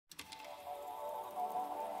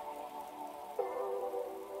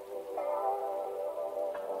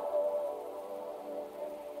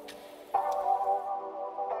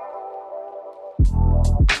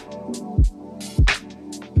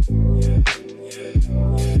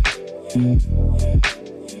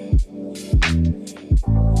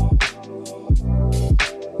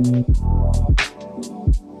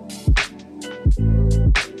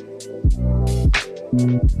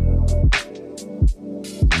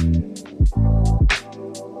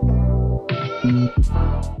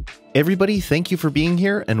Everybody, thank you for being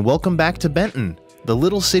here, and welcome back to Benton, the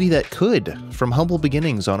little city that could. From humble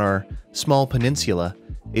beginnings on our small peninsula,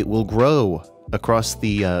 it will grow across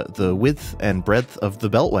the width and breadth of the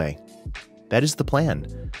Beltway. That is the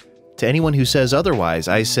plan. To anyone who says otherwise,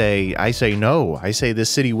 I say no. I say this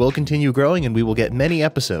city will continue growing, and we will get many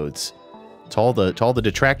episodes. To all the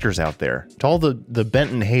detractors out there, to all the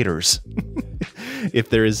Benton haters, if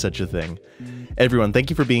there is such a thing. Everyone, thank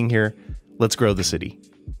you for being here. Let's grow the city.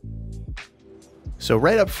 So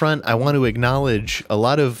right up front, I want to acknowledge a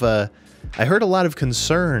lot of, I heard a lot of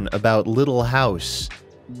concern about Little House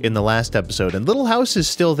in the last episode, and Little House is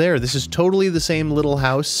still there. This is totally the same Little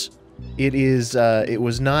House. It is, it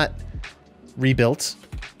was not rebuilt.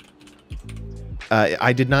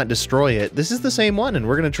 I did not destroy it. This is the same one, and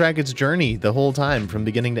we're going to track its journey the whole time from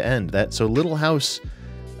beginning to end. So Little House,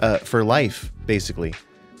 for life, basically.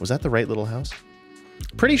 Was that the right Little House?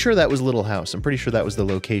 Pretty sure that was Little House. I'm pretty sure that was the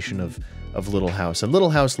location of Little House, and Little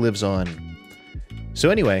House lives on. So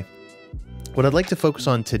anyway, what I'd like to focus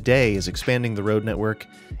on today is expanding the road network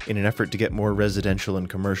in an effort to get more residential and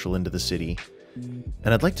commercial into the city.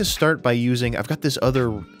 And I'd like to start by using, I've got this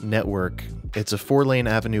other network. It's a 4-lane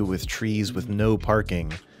avenue with trees with no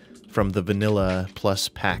parking from the Vanilla Plus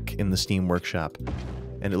pack in the Steam Workshop.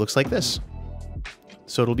 And it looks like this.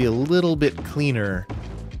 So it'll be a little bit cleaner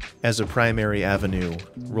as a primary avenue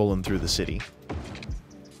rolling through the city.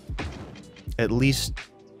 At least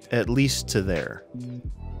to there.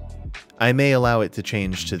 I may allow it to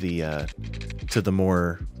change to the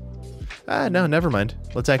more... no, never mind.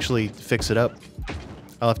 Let's actually fix it up.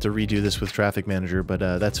 I'll have to redo this with Traffic Manager,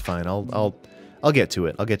 but that's fine. I'll get to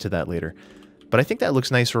it. I'll get to that later. But I think that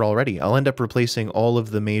looks nicer already. I'll end up replacing all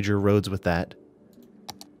of the major roads with that.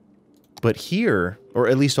 But here, or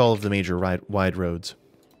at least all of the major wide roads.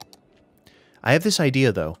 I have this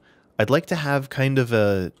idea, though. I'd like to have kind of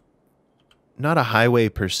a... not a highway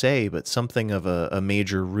per se, but something of a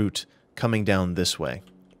major route coming down this way.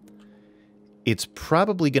 It's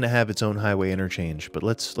probably going to have its own highway interchange, but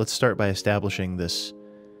let's start by establishing this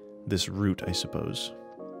route, I suppose.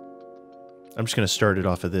 I'm just going to start it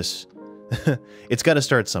off of this. It's got to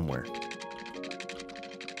start somewhere.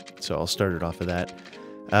 So I'll start it off of that.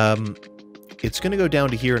 It's going to go down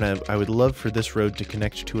to here, and I would love for this road to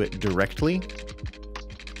connect to it directly.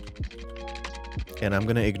 And I'm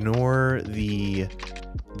going to ignore the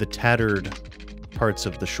tattered parts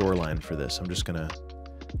of the shoreline for this. I'm just going to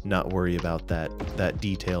not worry about that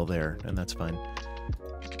detail there, and that's fine.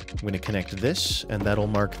 I'm going to connect this, and that'll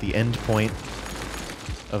mark the end point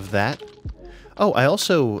of that. Oh, I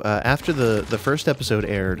also, after the first episode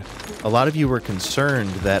aired, a lot of you were concerned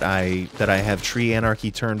that I have tree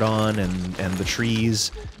anarchy turned on and the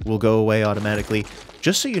trees will go away automatically.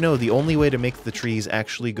 Just so you know, the only way to make the trees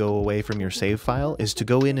actually go away from your save file is to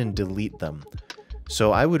go in and delete them.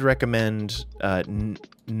 So I would recommend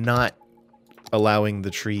not allowing the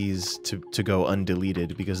trees to go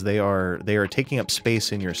undeleted, because they are taking up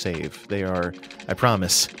space in your save. They are, I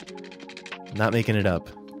promise, not making it up.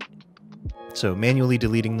 So manually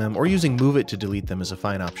deleting them, or using Move It to delete them, is a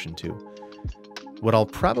fine option too. What I'll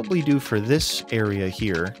probably do for this area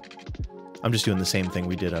here, I'm just doing the same thing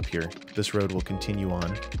we did up here. This road will continue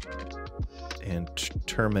on and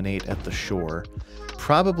terminate at the shore,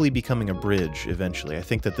 probably becoming a bridge eventually. I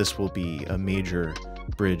think that this will be a major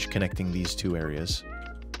bridge connecting these two areas.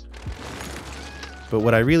 But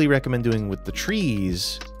what I really recommend doing with the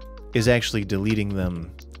trees is actually deleting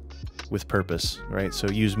them with purpose, right? So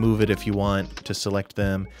use Move It if you want to select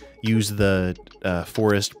them. Use the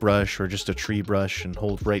forest brush or just a tree brush and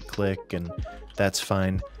hold right-click, and that's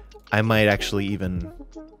fine. I might actually even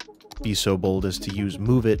be so bold as to use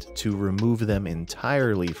Move It to remove them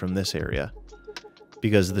entirely from this area.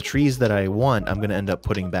 Because the trees that I want, I'm going to end up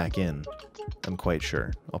putting back in. I'm quite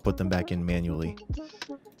sure. I'll put them back in manually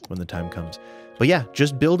when the time comes. But yeah,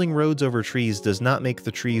 just building roads over trees does not make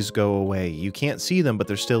the trees go away. You can't see them, but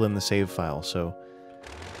they're still in the save file, so...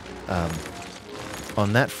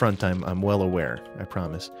 on that front, I'm well aware, I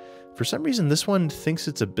promise. For some reason, this one thinks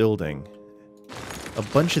it's a building. A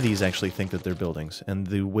bunch of these actually think that they're buildings, and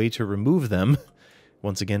the way to remove them,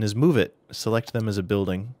 once again, is Move It. Select them as a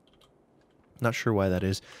building. Not sure why that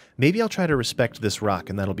is. Maybe I'll try to respect this rock,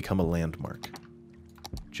 and that'll become a landmark.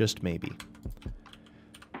 Just maybe.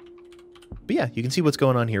 But yeah, you can see what's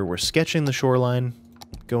going on here. We're sketching the shoreline,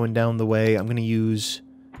 going down the way. I'm going to use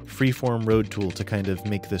Freeform Road Tool to kind of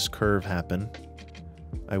make this curve happen.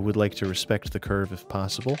 I would like to respect the curve if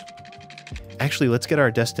possible. Actually, let's get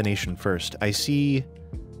our destination first. I see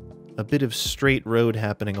a bit of straight road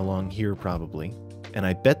happening along here probably, and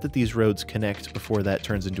I bet that these roads connect before that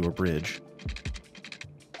turns into a bridge.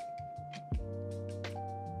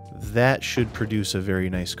 That should produce a very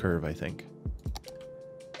nice curve, I think.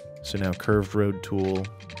 So now curved road tool.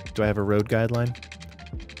 Do I have a road guideline?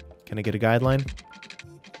 Can I get a guideline?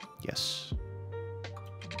 Yes.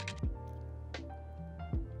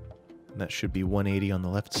 And that should be 180 on the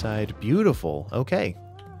left side. Beautiful. Okay.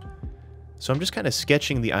 So I'm just kind of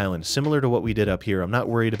sketching the island, similar to what we did up here. I'm not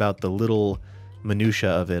worried about the little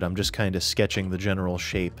minutia of it. I'm just kind of sketching the general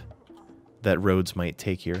shape that roads might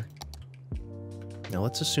take here. Now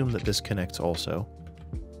let's assume that this connects also.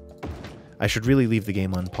 I should really leave the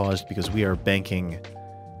game unpaused because we are banking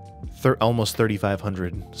almost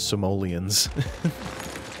 3,500 simoleons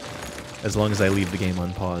as long as I leave the game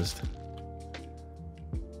unpaused.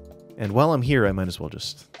 And while I'm here, I might as well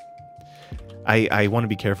just... I want to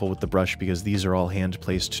be careful with the brush because these are all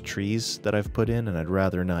hand-placed trees that I've put in, and I'd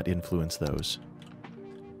rather not influence those.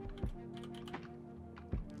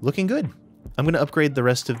 Looking good. I'm going to upgrade the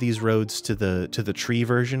rest of these roads to the tree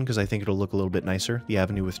version because I think it'll look a little bit nicer, the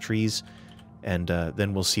avenue with trees, and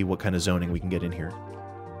then we'll see what kind of zoning we can get in here.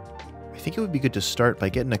 I think it would be good to start by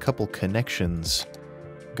getting a couple connections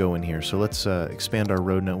going here. So let's expand our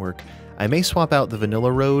road network. I may swap out the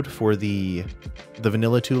vanilla road for the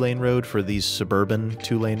vanilla 2-lane road for these suburban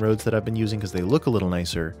 2-lane roads that I've been using because they look a little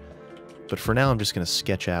nicer. But for now, I'm just going to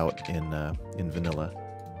sketch out in vanilla.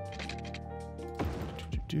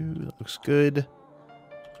 That looks good.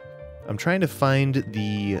 I'm trying to find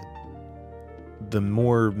the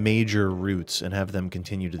more major routes and have them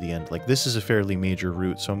continue to the end. Like, this is a fairly major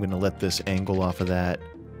route, so I'm going to let this angle off of that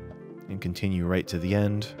and continue right to the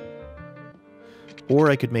end. Or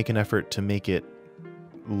I could make an effort to make it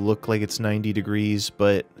look like it's 90 degrees,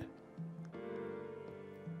 but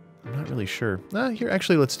I'm not really sure. Here,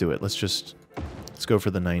 actually, let's do it. Let's go for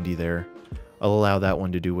the 90 there. I'll allow that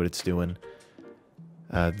one to do what it's doing.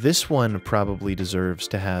 This one probably deserves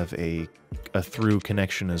to have a through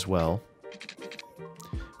connection as well.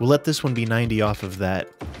 We'll let this one be 90 off of that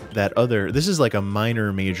other... This is like a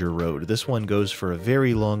minor major road. This one goes for a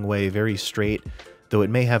very long way, very straight, though it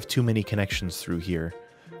may have too many connections through here.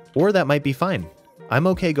 Or that might be fine. I'm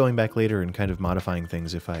okay going back later and kind of modifying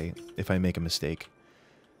things if I make a mistake.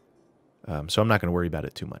 So I'm not going to worry about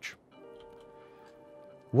it too much.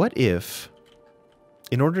 What if...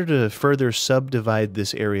 In order to further subdivide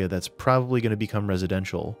this area that's probably going to become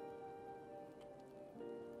residential,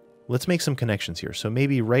 let's make some connections here. So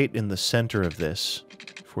maybe right in the center of this,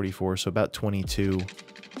 44, so about 22.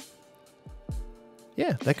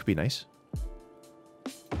 Yeah, that could be nice.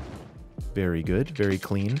 Very good, very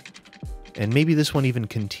clean. And maybe this one even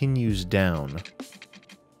continues down.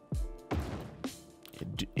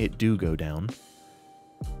 It do go down.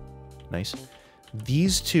 Nice.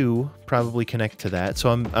 These two probably connect to that, so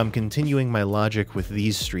I'm continuing my logic with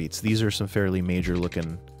these streets. These are some fairly major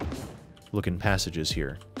looking passages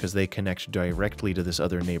here, because they connect directly to this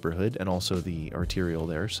other neighborhood, and also the arterial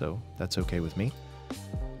there, so that's okay with me.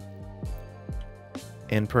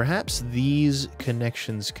 And perhaps these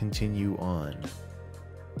connections continue on.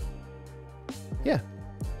 Yeah,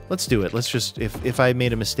 let's do it. Let's just, if I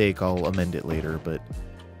made a mistake, I'll amend it later, but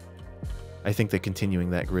I think that continuing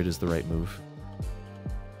that grid is the right move.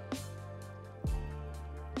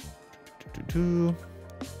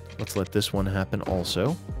 Let's let this one happen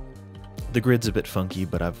also. The grid's a bit funky,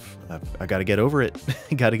 but I got to get over it.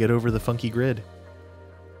 Got to get over the funky grid.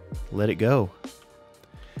 Let it go.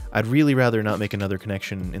 I'd really rather not make another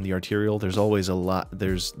connection in the arterial. There's always a lot.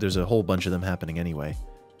 There's a whole bunch of them happening anyway.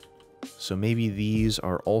 So maybe these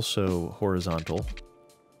are also horizontal.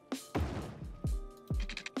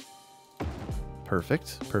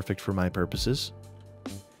 Perfect. Perfect for my purposes.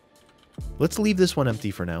 Let's leave this one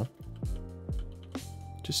empty for now.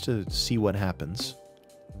 Just to see what happens.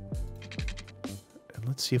 And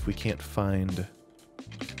let's see if we can't find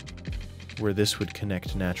where this would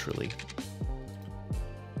connect naturally.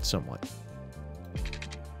 Somewhat.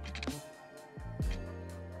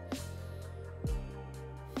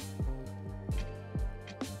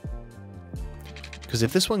 Because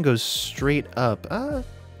if this one goes straight up,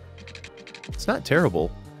 it's not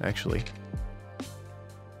terrible, actually.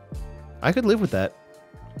 I could live with that.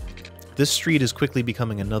 This street is quickly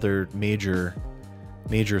becoming another major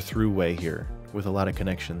throughway here with a lot of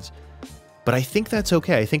connections. But But I think that's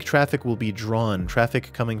okay. I think traffic will be drawn.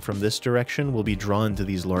 Traffic coming from this direction will be drawn to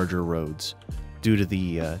these larger roads due to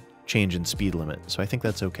the change in speed limit. So I think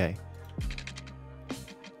that's okay.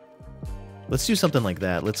 Let's do something like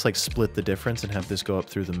that. Let's like split the difference and have this go up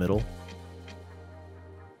through the middle.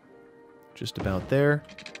 Just about there.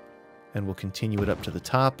 And we'll continue it up to the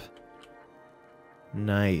top.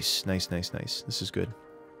 Nice, nice, nice, nice. This is good.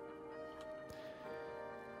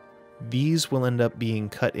 These will end up being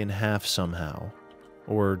cut in half somehow,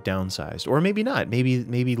 or downsized, or maybe not.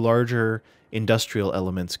 Maybe larger industrial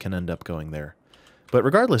elements can end up going there. But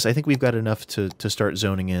regardless, I think we've got enough to start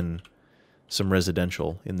zoning in some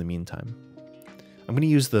residential in the meantime. I'm going to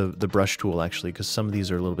use the brush tool, actually, because some of these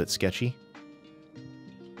are a little bit sketchy.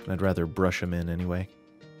 And I'd rather brush them in anyway.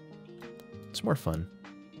 It's more fun.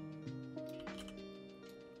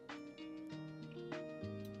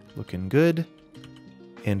 Looking good.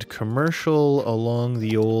 And commercial along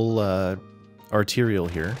the old arterial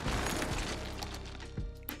here.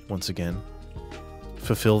 Once again.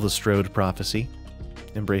 Fulfill the Strode prophecy.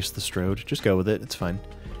 Embrace the Strode. Just go with it. It's fine.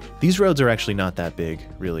 These roads are actually not that big,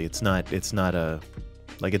 really. It's not a...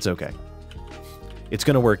 Like, it's okay. It's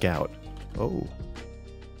gonna work out. Oh.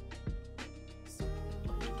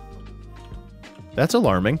 That's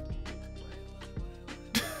alarming.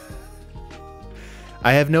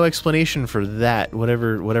 I have no explanation for that,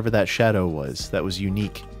 whatever that shadow was. That was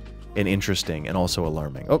unique and interesting and also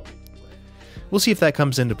alarming. Oh, we'll see if that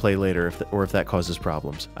comes into play later, or if that causes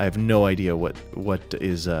problems. I have no idea what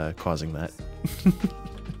is causing that.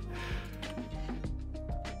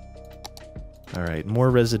 All right, more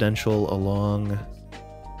residential along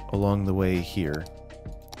the way here.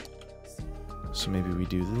 So maybe we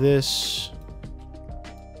do this,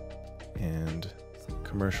 and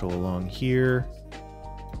commercial along here.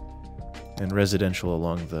 And residential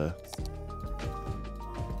along the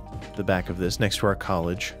back of this, next to our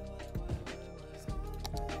college.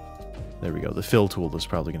 There we go. The fill tool is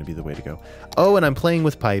probably going to be the way to go. Oh, and I'm playing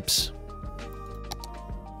with pipes.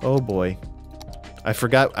 Oh boy. I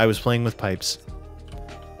forgot I was playing with pipes.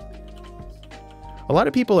 A lot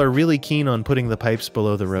of people are really keen on putting the pipes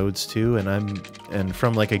below the roads too, and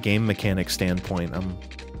from like a game mechanic standpoint,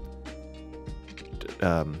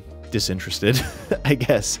 I'm disinterested, I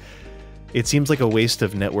guess. It seems like a waste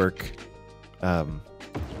of networks,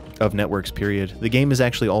 period. The game is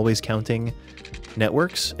actually always counting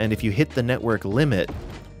networks, and if you hit the network limit,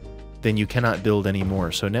 then you cannot build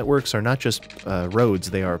anymore. So networks are not just roads,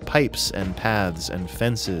 they are pipes and paths and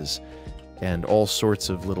fences and all sorts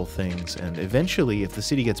of little things. And eventually, if the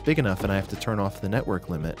city gets big enough and I have to turn off the network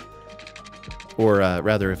limit, or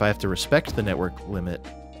rather, if I have to respect the network limit,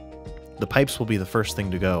 the pipes will be the first thing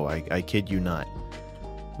to go. I kid you not.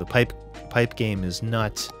 The pipe game is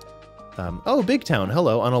not... oh, Big Town,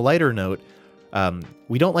 hello. On a lighter note,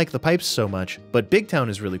 we don't like the pipes so much, but Big Town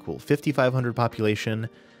is really cool. 5,500 population,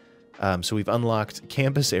 so we've unlocked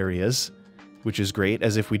campus areas, which is great,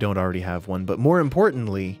 as if we don't already have one. But more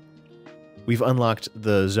importantly, we've unlocked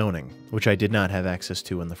the zoning, which I did not have access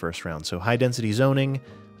to in the first round. So high-density zoning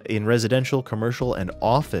in residential, commercial, and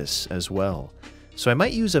office as well. So I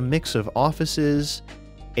might use a mix of offices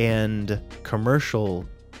and commercial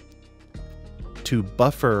to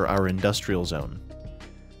buffer our industrial zone.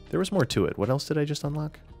 There was more to it. What else did I just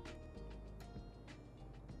unlock?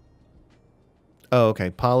 Oh, okay.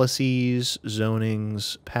 Policies,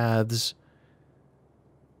 zonings, paths,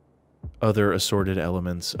 other assorted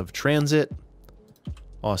elements of transit.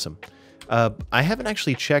 Awesome. I haven't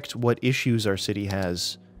actually checked what issues our city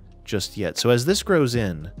has just yet. So as this grows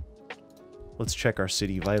in, let's check our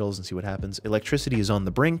city vitals and see what happens. Electricity is on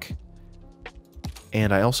the brink.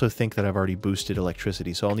 And I also think that I've already boosted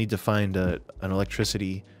electricity, so I'll need to find an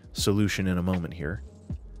electricity solution in a moment here.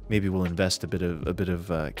 Maybe we'll invest a bit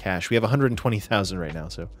of cash. We have 120,000 right now,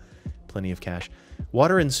 so plenty of cash.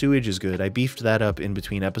 Water and sewage is good. I beefed that up in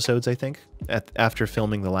between episodes, I think. After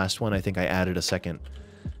filming the last one, I think I added a second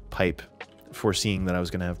pipe, foreseeing that I was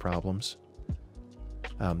going to have problems.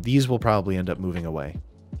 These will probably end up moving away.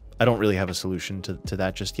 I don't really have a solution to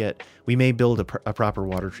that just yet. We may build a proper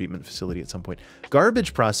water treatment facility at some point.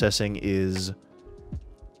 Garbage processing is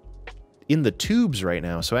in the tubes right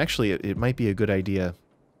now, so actually it might be a good idea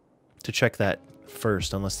to check that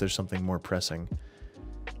first, unless there's something more pressing.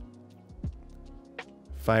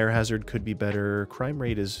 Fire hazard could be better. Crime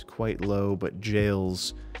rate is quite low, but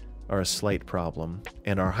jails are a slight problem.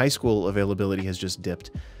 And our high school availability has just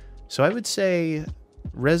dipped. So I would say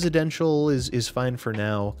residential is fine for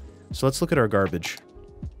now. So let's look at our garbage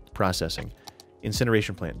processing.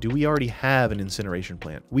 Incineration plant. Do we already have an incineration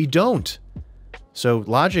plant? We don't! So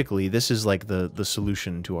logically, this is like the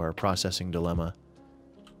solution to our processing dilemma.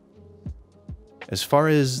 As far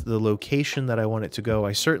as the location that I want it to go,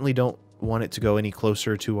 I certainly don't want it to go any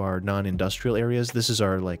closer to our non-industrial areas. This is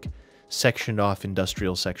our, like, sectioned off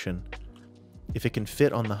industrial section. If it can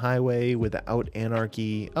fit on the highway without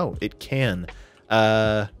anarchy... Oh, it can.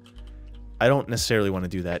 I don't necessarily want to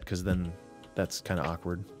do that, because then that's kind of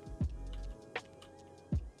awkward.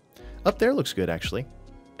 Up there looks good, actually.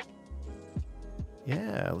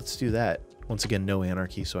 Yeah, let's do that. Once again, no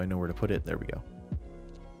anarchy, so I know where to put it. There we go.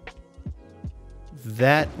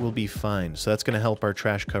 That will be fine. So that's going to help our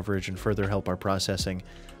trash coverage and further help our processing.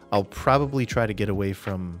 I'll probably try to get away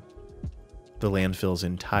from the landfills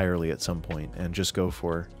entirely at some point and just go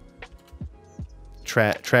for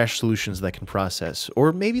trash solutions that can process.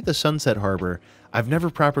 Or maybe the Sunset Harbor. I've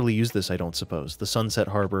never properly used this, I don't suppose. The Sunset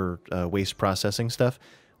Harbor waste processing stuff.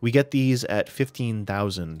 We get these at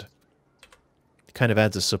 15,000. It kind of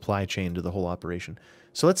adds a supply chain to the whole operation.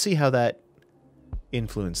 So let's see how that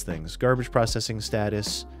influence things. Garbage processing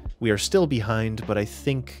status. We are still behind, but I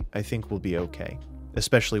think we'll be okay.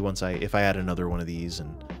 Especially once if I add another one of these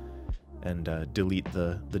and delete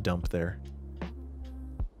the dump there.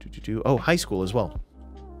 Oh, high school as well.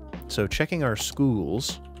 So checking our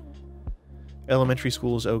schools. Elementary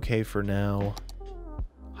school is okay for now.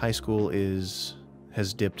 High school has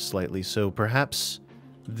dipped slightly, so perhaps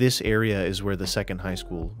this area is where the second high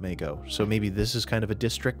school may go. So maybe this is kind of a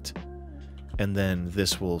district, and then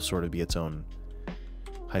this will sort of be its own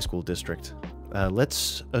high school district.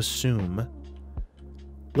 Let's assume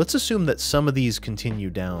that some of these continue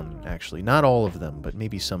down, actually. Not all of them, but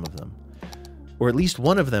maybe some of them. Or at least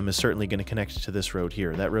one of them is certainly going to connect to this road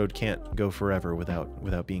here. That road can't go forever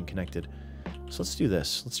without being connected. So let's do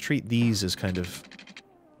this. Let's treat these as kind of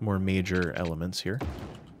more major elements here.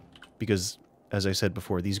 Because, as I said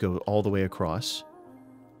before, these go all the way across.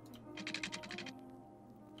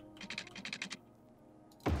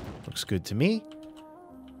 Looks good to me.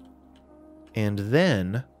 And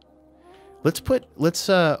then let's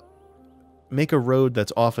make a road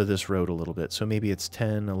that's off of this road a little bit. So maybe it's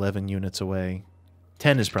 10, 11 units away.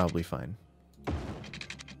 10 is probably fine. And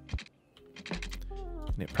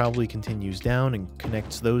it probably continues down and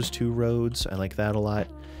connects those two roads. I like that a lot.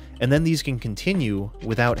 And then these can continue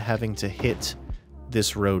without having to hit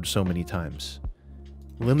this road so many times.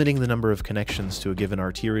 Limiting the number of connections to a given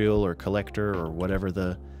arterial or collector or whatever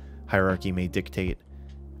the hierarchy may dictate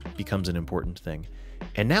becomes an important thing.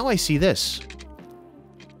 And now I see this.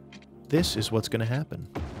 This is what's going to happen.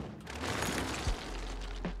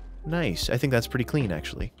 Nice. I think that's pretty clean,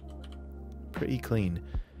 actually. Pretty clean.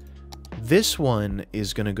 This one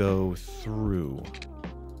is going to go through.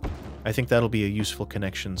 I think that'll be a useful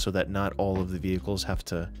connection so that not all of the vehicles have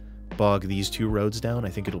to bog these two roads down. I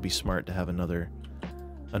think it'll be smart to have another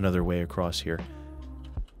way across here.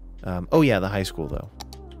 Oh yeah, the high school, though.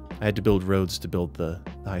 I had to build roads to build the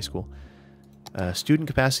high school. Student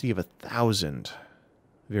capacity of 1,000.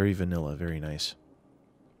 Very vanilla, very nice.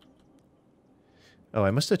 Oh,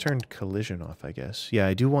 I must have turned collision off, I guess. Yeah,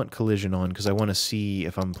 I do want collision on because I want to see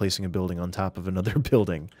if I'm placing a building on top of another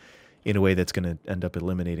building in a way that's going to end up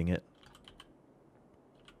eliminating it.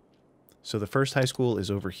 So the first high school is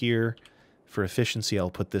over here. For efficiency, I'll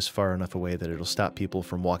put this far enough away that it'll stop people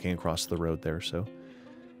from walking across the road there. So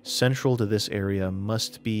central to this area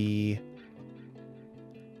must be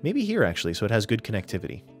maybe here, actually, so it has good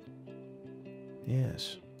connectivity.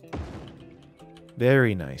 Yes.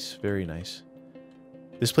 Very nice, very nice.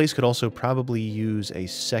 This place could also probably use a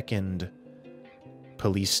second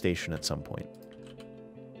police station at some point.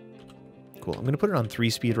 Cool. I'm going to put it on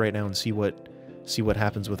 3-speed right now and see what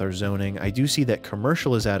happens with our zoning. I do see that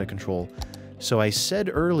commercial is out of control. So I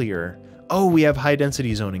said earlier, oh, we have high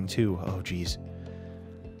density zoning too. Oh, geez.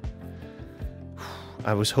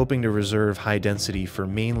 I was hoping to reserve high density for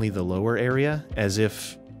mainly the lower area, as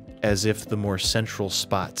if the more central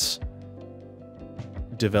spots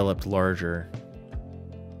developed larger.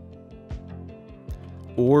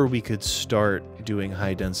 Or we could start doing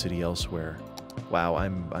high density elsewhere. Wow,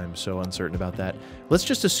 I'm so uncertain about that. Let's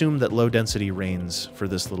just assume that low density reigns for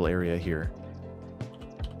this little area here.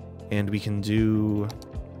 And we can do...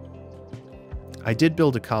 I did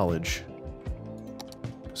build a college.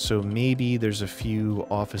 So maybe there's a few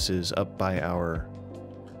offices up by our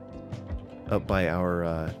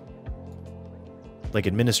like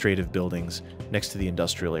administrative buildings next to the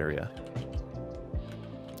industrial area.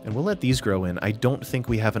 And we'll let these grow in. I don't think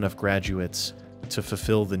we have enough graduates to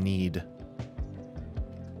fulfill the need.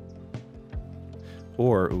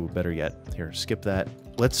 Or, ooh, better yet, here, skip that.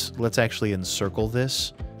 Let's actually encircle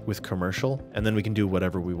this with commercial, and then we can do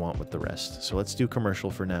whatever we want with the rest. So let's do commercial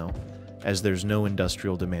for now, as there's no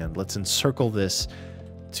industrial demand. Let's encircle this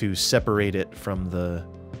to separate it from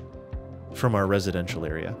our residential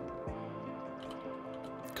area.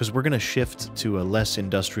 Because we're going to shift to a less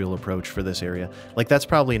industrial approach for this area. Like, that's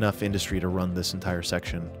probably enough industry to run this entire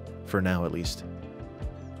section, for now at least.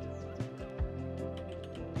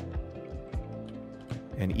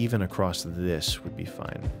 And even across this would be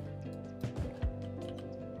fine.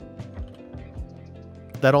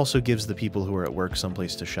 That also gives the people who are at work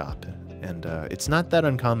someplace to shop. And it's not that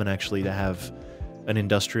uncommon, actually, to have an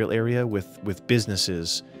industrial area with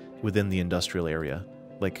businesses within the industrial area.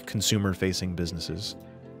 Like consumer-facing businesses.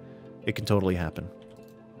 It can totally happen.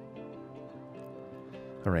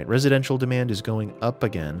 Alright, residential demand is going up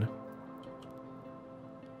again.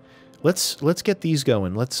 Let's get these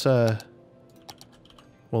going. Let's, well,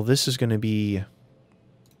 this is going to be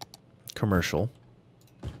commercial.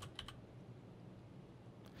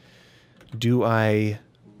 Do I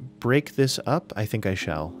break this up? I think I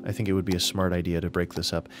shall. I think it would be a smart idea to break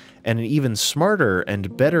this up. And an even smarter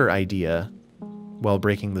and better idea while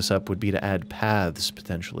breaking this up would be to add paths,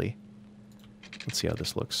 potentially. Let's see how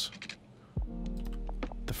this looks.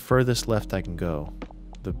 The furthest left I can go,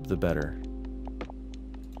 the better.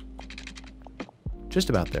 Just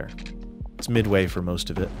about there. It's midway for most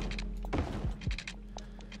of it.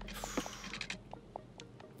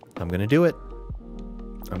 I'm gonna do it.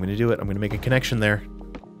 I'm gonna do it. I'm gonna make a connection there.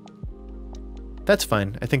 That's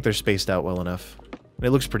fine. I think they're spaced out well enough. And it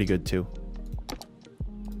looks pretty good, too.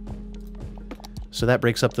 So that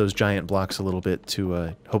breaks up those giant blocks a little bit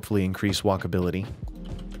to hopefully increase walkability.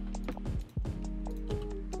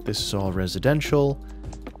 This is all residential.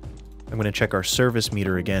 I'm going to check our service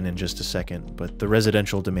meter again in just a second, but the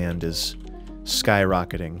residential demand is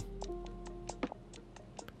skyrocketing.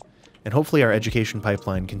 And hopefully our education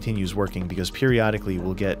pipeline continues working, because periodically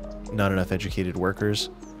we'll get not enough educated workers.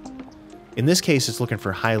 In this case, it's looking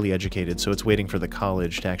for highly educated, so it's waiting for the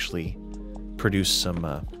college to actually produce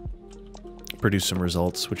some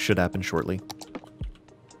results, which should happen shortly.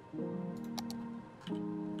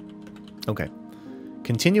 Okay.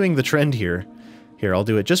 Continuing the trend here. Here, I'll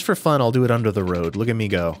do it just for fun. I'll do it under the road. Look at me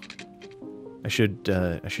go. I should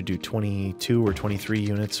do 22 or 23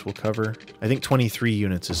 units will cover. I think 23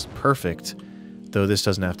 units is perfect, though this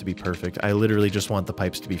doesn't have to be perfect. I literally just want the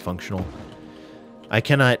pipes to be functional. I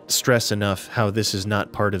cannot stress enough how this is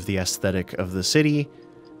not part of the aesthetic of the city.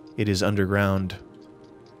 It is underground.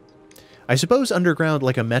 I suppose underground,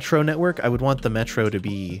 like a metro network, I would want the metro to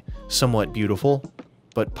be somewhat beautiful,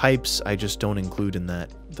 but pipes I just don't include in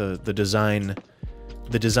that. The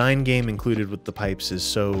design game included with the pipes is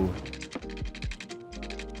so...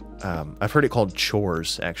 I've heard it called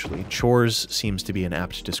chores, actually. Chores seems to be an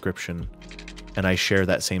apt description, and I share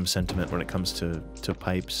that same sentiment when it comes to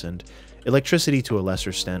pipes and electricity to a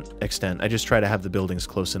lesser extent. I just try to have the buildings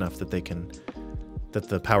close enough that that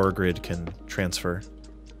the power grid can transfer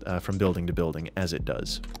from building to building, as it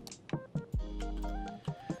does.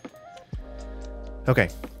 Okay,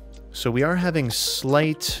 so we are having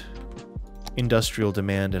slight industrial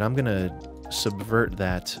demand, and I'm going to subvert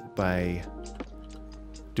that by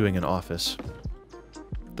doing an office.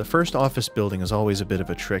 The first office building is always a bit of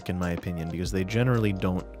a trick, in my opinion, because they generally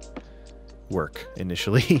don't work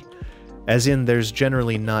initially. As in, there's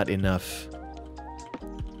generally not enough...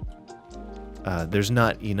 there's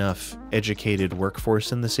not enough educated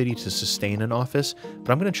workforce in the city to sustain an office,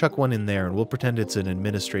 but I'm going to chuck one in there, and we'll pretend it's an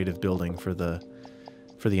administrative building for the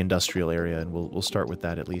industrial area, and we'll start with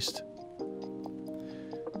that at least.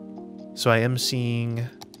 So I am seeing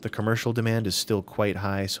the commercial demand is still quite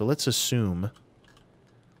high, so let's assume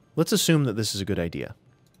that this is a good idea.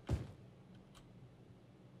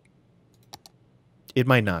 It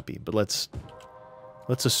might not be, but let's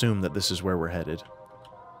assume that this is where we're headed.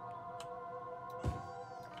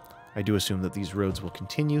 I do assume that these roads will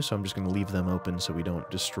continue, so I'm just going to leave them open so we don't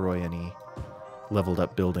destroy any leveled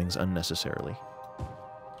up buildings unnecessarily.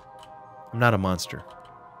 I'm not a monster.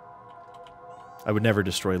 I would never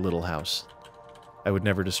destroy Little House. I would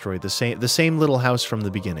never destroy the same Little House from the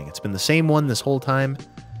beginning. It's been the same one this whole time.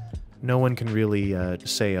 No one can really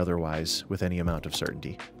say otherwise with any amount of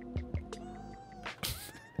certainty.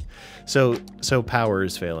 So power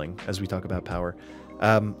is failing, as we talk about power.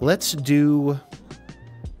 Let's do...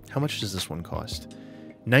 How much does this one cost?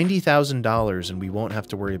 $90,000, and we won't have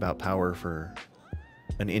to worry about power for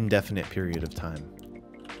an indefinite period of time.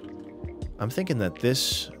 I'm thinking that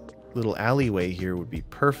this little alleyway here would be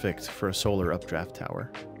perfect for a solar updraft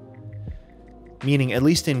tower. Meaning, at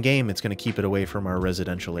least in-game, it's going to keep it away from our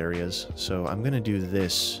residential areas. So I'm going to do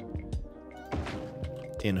this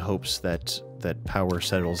in hopes that power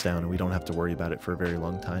settles down and we don't have to worry about it for a very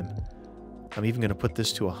long time. I'm even going to put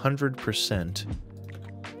this to 100%,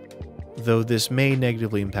 though this may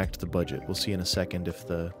negatively impact the budget. We'll see in a second if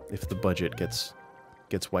the budget gets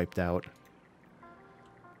wiped out.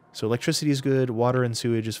 So electricity is good, water and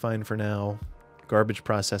sewage is fine for now. Garbage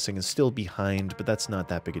processing is still behind, but that's not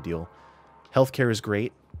that big a deal. Healthcare is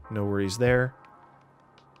great, no worries there.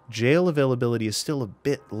 Jail availability is still a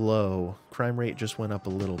bit low. Crime rate just went up a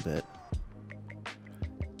little bit.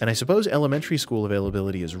 And I suppose elementary school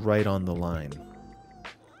availability is right on the line.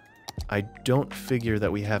 I don't figure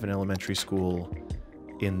that we have an elementary school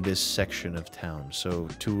in this section of town. So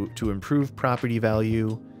to improve property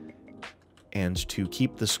value and to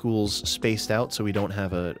keep the schools spaced out so we don't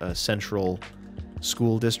have a central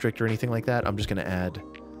school district or anything like that, I'm just going to add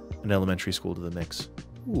an elementary school to the mix.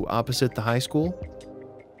 Ooh, opposite the high school?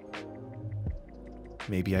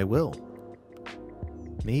 Maybe I will.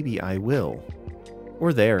 Maybe I will.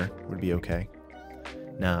 Or there would be okay.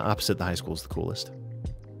 Nah, opposite the high school is the coolest.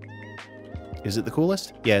 Is it the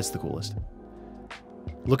coolest? Yeah, it's the coolest.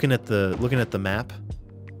 Looking at the map,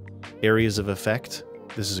 areas of effect,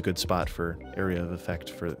 this is a good spot for area of effect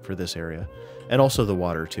for this area. And also the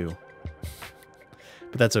water, too.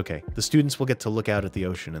 But that's okay. The students will get to look out at the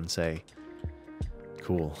ocean and say,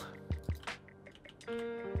 cool.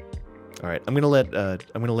 All right, I'm gonna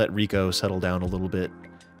let Rico settle down a little bit,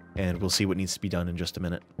 and we'll see what needs to be done in just a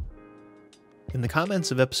minute. In the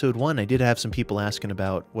comments of episode 1, I did have some people asking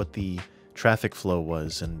about what the traffic flow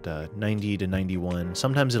was, and 90 to 91.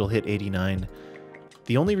 Sometimes it'll hit 89.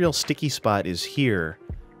 The only real sticky spot is here,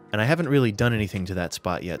 and I haven't really done anything to that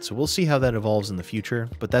spot yet, so we'll see how that evolves in the future,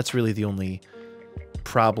 but that's really the only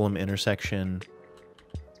problem intersection.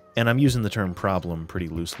 And I'm using the term problem pretty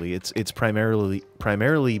loosely. It's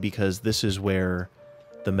primarily because this is where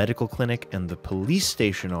the medical clinic and the police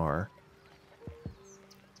station are.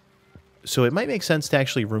 So it might make sense to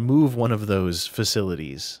actually remove one of those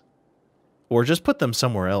facilities. Or just put them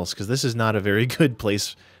somewhere else, because this is not a very good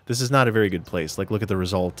place. This is not a very good place. Like, look at the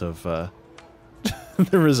result of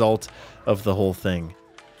the result of the whole thing.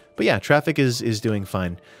 But yeah, traffic is doing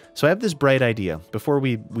fine. So I have this bright idea. Before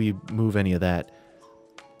we move any of that,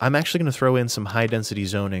 I'm actually going to throw in some high-density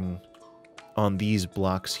zoning on these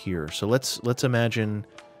blocks here. So let's imagine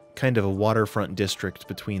kind of a waterfront district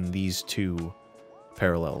between these two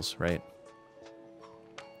parallels, right?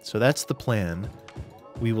 So that's the plan.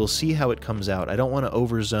 We will see how it comes out. I don't want to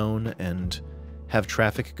overzone and have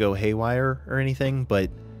traffic go haywire or anything, but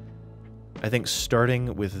I think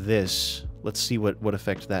starting with this, let's see what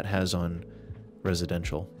effect that has on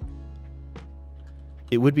residential.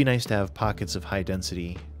 It would be nice to have pockets of high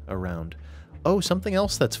density around. Oh, something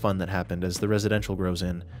else that's fun that happened as the residential grows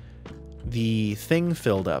in. The thing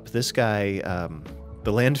filled up. This guy,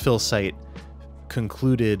 the landfill site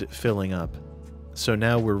concluded filling up. So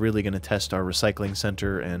now we're really going to test our recycling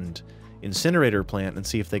center and incinerator plant and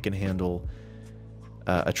see if they can handle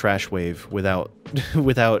a trash wave without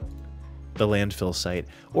without the landfill site.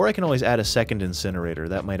 Or I can always add a second incinerator.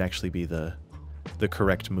 That might actually be the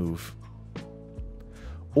correct move.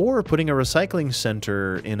 Or putting a recycling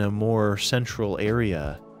center in a more central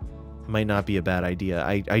area might not be a bad idea.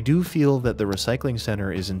 I do feel that the recycling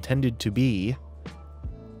center is intended to be...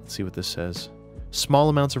 Let's see what this says. Small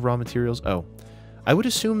amounts of raw materials. Oh. I would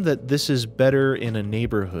assume that this is better in a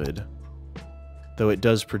neighborhood, though it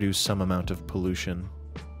does produce some amount of pollution.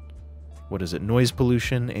 What is it? Noise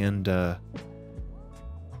pollution and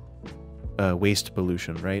waste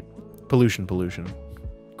pollution, right? Pollution.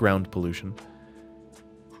 Ground pollution.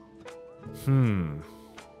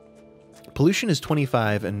 Pollution is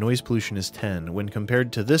 25 and noise pollution is 10. When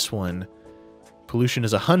compared to this one, pollution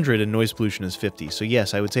is 100 and noise pollution is 50. So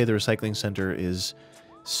yes, I would say the recycling center is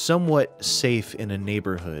somewhat safe in a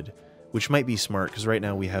neighborhood, which might be smart because right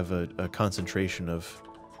now we have a concentration of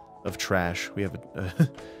trash. We have a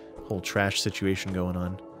whole trash situation going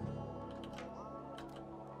on.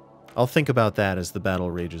 I'll think about that as the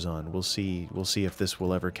battle rages on. We'll see if this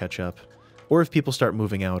will ever catch up. Or if people start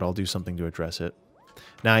moving out, I'll do something to address it.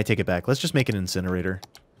 Nah, I take it back. Let's just make an incinerator.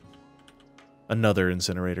 Another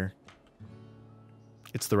incinerator.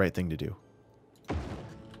 It's the right thing to do.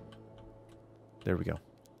 There we go.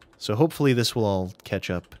 So hopefully this will all catch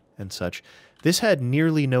up and such. This had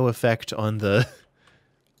nearly no effect on the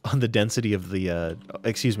density of the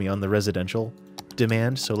on the residential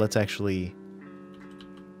demand. So let's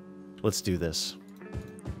do this.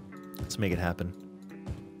 Let's make it happen.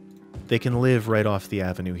 They can live right off the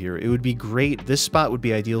avenue here. It would be great. This spot would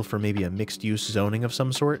be ideal for maybe a mixed-use zoning of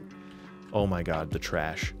some sort. Oh my god, the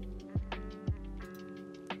trash.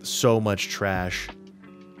 So much trash.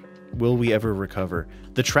 Will we ever recover?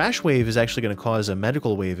 The trash wave is actually going to cause a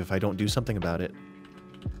medical wave if I don't do something about it.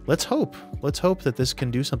 Let's hope. Let's hope that this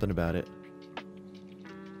can do something about it.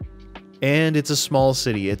 And it's a small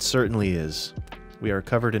city. It certainly is. We are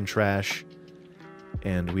covered in trash,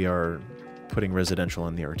 and we are putting residential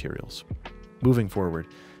on the arterials. Moving forward,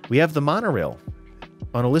 we have the monorail.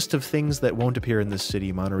 On a list of things that won't appear in this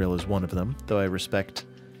city, monorail is one of them, though I respect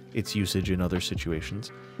its usage in other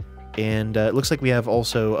situations. And it looks like we have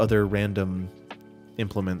also other random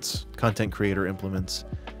implements, content creator implements,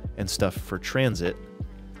 and stuff for transit.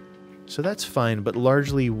 So that's fine, but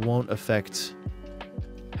largely won't affect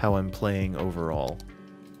how I'm playing overall.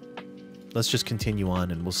 Let's just continue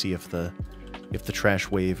on, and we'll see if the trash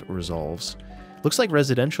wave resolves. Looks like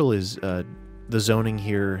residential is the zoning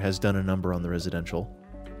here has done a number on the residential.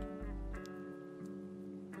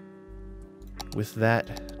 With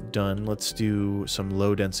that done, let's do some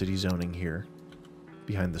low-density zoning here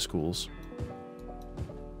behind the schools.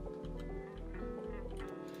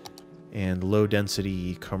 And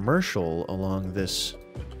low-density commercial along this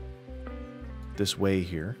way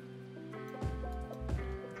here.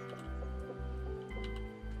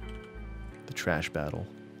 The trash battle.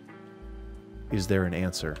 Is there an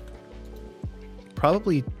answer?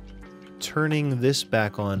 Probably turning this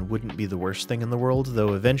back on wouldn't be the worst thing in the world,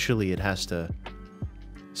 though eventually it has to...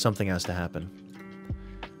 something has to happen.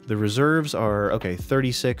 The reserves are, okay,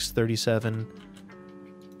 36, 37.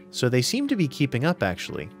 So they seem to be keeping up,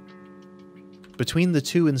 actually. Between the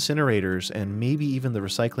two incinerators and maybe even the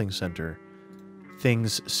recycling center,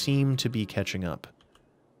 things seem to be catching up.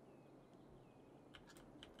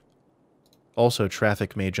 Also,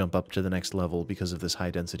 traffic may jump up to the next level because of this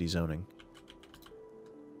high-density zoning.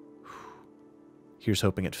 Here's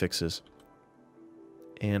hoping it fixes.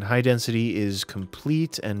 And high density is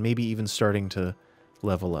complete and maybe even starting to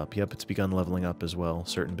level up. Yep, it's begun leveling up as well,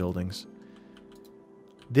 certain buildings.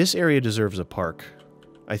 This area deserves a park.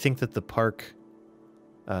 I think that the park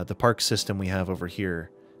system we have over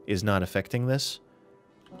here is not affecting this.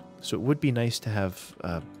 So it would be nice to have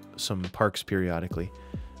some parks periodically.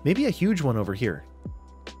 Maybe a huge one over here.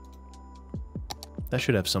 That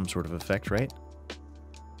should have some sort of effect, right?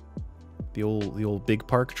 The old big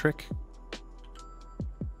park trick.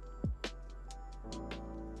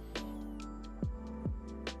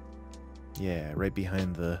 Yeah, right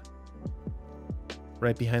behind the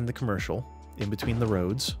commercial, in between the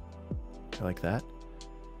roads. I like that.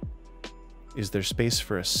 Is there space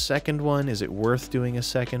for a second one? Is it worth doing a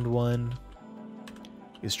second one?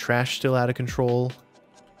 Is trash still out of control?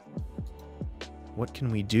 What can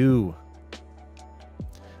we do?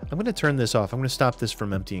 I'm going to turn this off. I'm going to stop this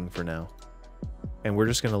from emptying for now. And we're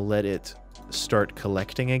just going to let it start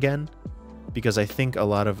collecting again, because I think a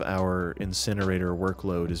lot of our incinerator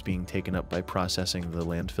workload is being taken up by processing the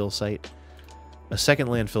landfill site. A second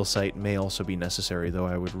landfill site may also be necessary, though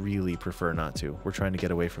I would really prefer not to. We're trying to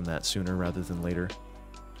get away from that sooner rather than later.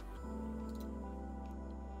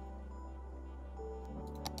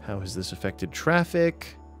 How has this affected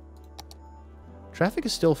traffic? Traffic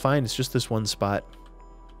is still fine. It's just this one spot.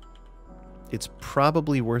 It's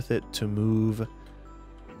probably worth it to move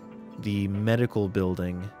the medical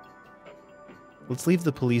building. Let's leave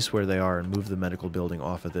the police where they are and move the medical building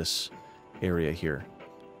off of this area here.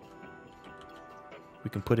 We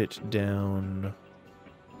can put it down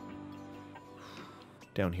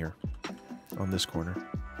here on this corner.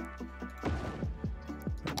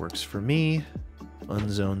 That works for me.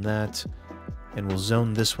 Unzone that. And we'll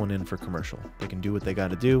zone this one in for commercial. They can do what they got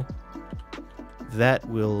to do. That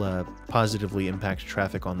will positively impact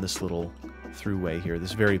traffic on this little throughway here,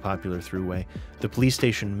 this very popular throughway. The police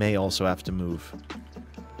station may also have to move,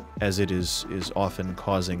 as it is often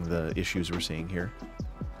causing the issues we're seeing here.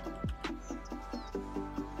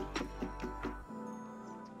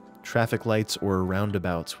 Traffic lights or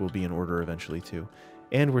roundabouts will be in order eventually too.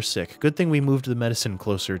 And we're sick. Good thing we moved the medicine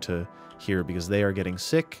closer to here, because they are getting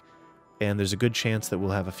sick, and there's a good chance that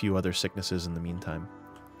we'll have a few other sicknesses in the meantime.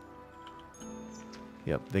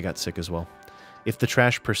 Yep, they got sick as well. If the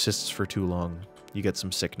trash persists for too long, you get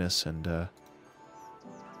some sickness, and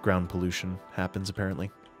ground pollution happens, apparently.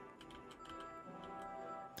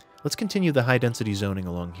 Let's continue the high-density zoning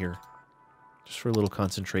along here, just for a little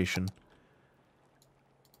concentration.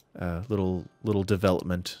 Little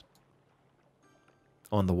development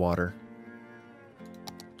on the water.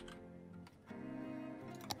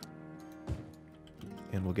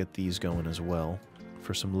 And we'll get these going as well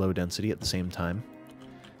for some low density at the same time.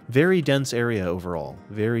 Very dense area overall.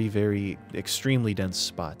 Very, very extremely dense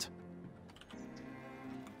spot.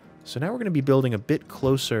 So now we're going to be building a bit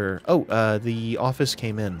closer. Oh, the office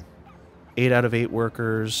came in. 8 out of 8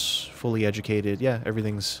 workers, fully educated. Yeah,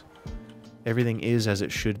 everything is as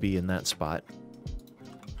it should be in that spot.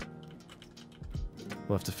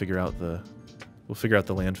 We'll have to figure out the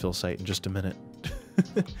landfill site in just a minute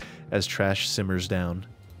as trash simmers down.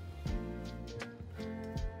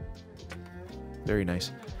 Very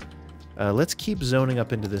nice. Let's keep zoning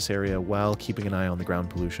up into this area while keeping an eye on the ground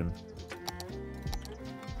pollution.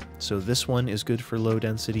 So this one is good for low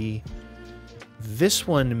density. This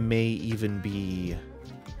one may even be...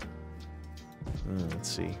 let's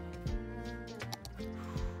see.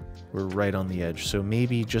 We're right on the edge, so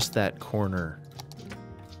maybe just that corner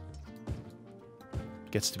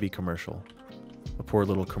gets to be commercial. A poor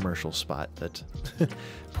little commercial spot that...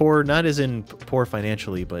 poor, not as in poor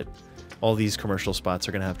financially, but all these commercial spots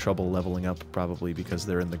are going to have trouble leveling up probably because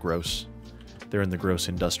they're in the gross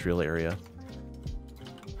industrial area.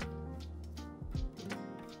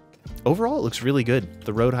 Overall, it looks really good.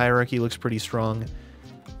 The road hierarchy looks pretty strong.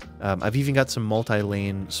 I've even got some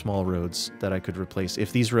multi-lane small roads that I could replace.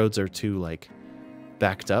 If these roads are too, like,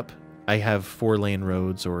 backed up, I have 4-lane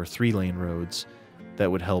roads or 3-lane roads that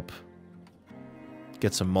would help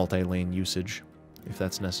get some multi-lane usage, if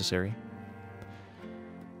that's necessary.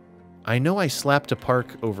 I know I slapped a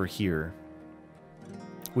park over here,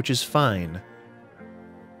 which is fine,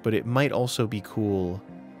 but it might also be cool...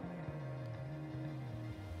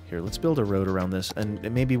 Here, let's build a road around this, and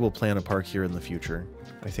maybe we'll plan a park here in the future.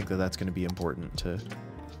 I think that that's going to be important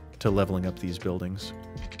to leveling up these buildings.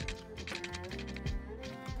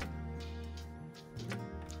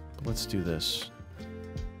 But let's do this.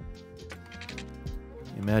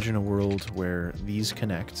 Imagine a world where these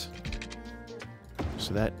connect.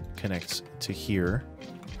 So that connects to here.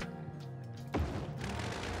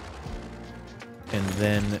 And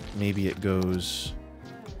then maybe it goes...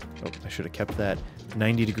 Oh, I should have kept that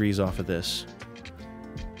 90 degrees off of this.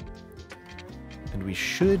 And we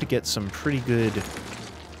should get some pretty good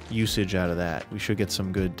usage out of that. We should get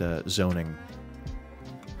some good zoning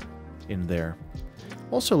in there.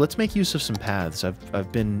 Also, let's make use of some paths.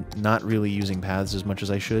 I've been not really using paths as much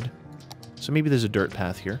as I should. So maybe there's a dirt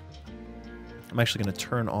path here. I'm actually going to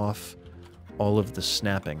turn off all of the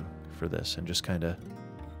snapping for this and just kind of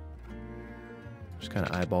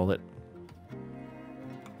eyeball it.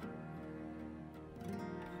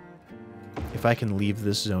 If I can leave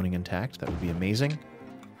this zoning intact, that would be amazing.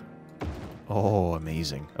 Oh,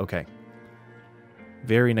 amazing. Okay.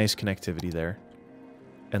 Very nice connectivity there.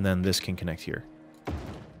 And then this can connect here.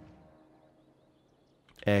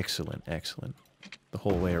 Excellent, excellent. The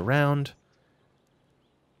whole way around.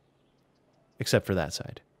 Except for that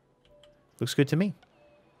side. Looks good to me.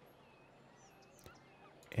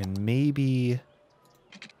 And maybe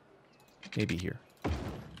here.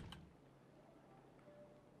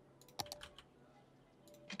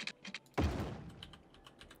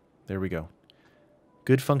 There we go.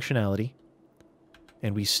 Good functionality.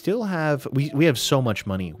 And we still have... We have so much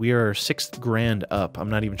money. We are 6 grand up. I'm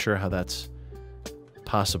not even sure how that's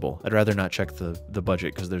possible. I'd rather not check the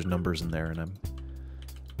budget because there's numbers in there and I'm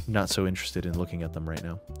not so interested in looking at them right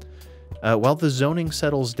now. While the zoning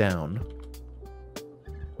settles down...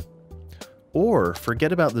 Or,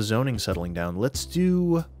 forget about the zoning settling down. Let's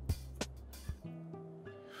do...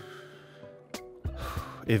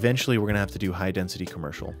 Eventually we're going to have to do high-density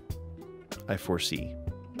commercial. I foresee.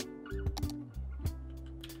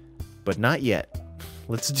 But not yet.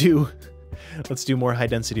 Let's do more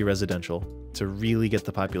high-density residential to really get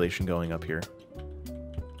the population going up here.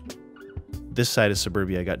 This side of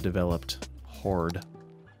suburbia got developed hard.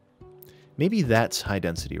 Maybe that's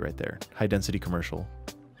high-density right there. High-density commercial.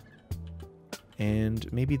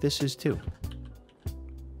 And maybe this is too.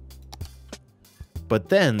 But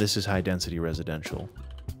then this is high-density residential.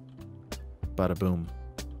 Bada boom.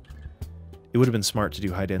 It would have been smart to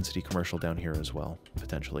do high-density commercial down here as well,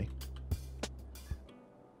 potentially.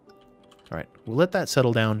 All right, we'll let that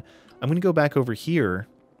settle down. I'm going to go back over here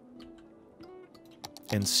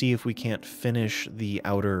and see if we can't finish the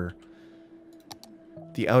outer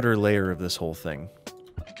layer of this whole thing.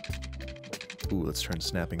 Ooh, let's turn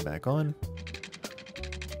snapping back on.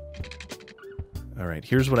 All right,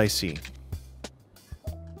 here's what I see.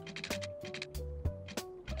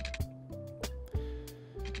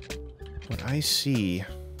 What I see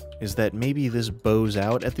is that maybe this bows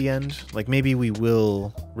out at the end. Like maybe we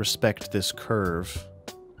will respect this curve.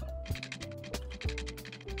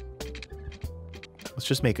 Let's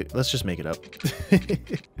just make it up.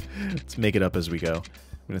 Let's make it up as we go.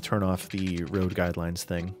 I'm going to turn off the road guidelines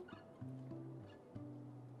thing.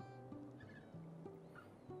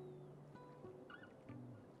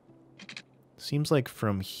 Seems like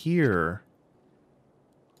from here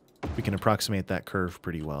we can approximate that curve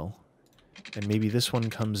pretty well. And maybe this one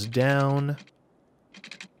comes down.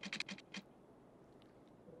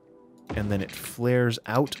 And then it flares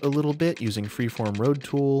out a little bit using freeform road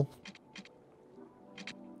tool.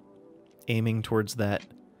 Aiming towards that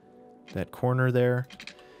corner there.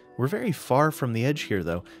 We're very far from the edge here,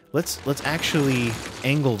 though. Let's actually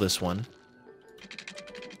angle this one.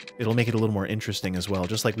 It'll make it a little more interesting as well,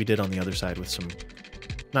 just like we did on the other side with some,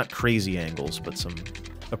 not crazy angles, but some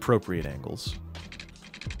appropriate angles.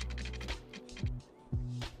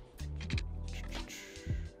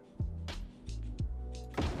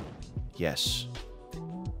 Yes.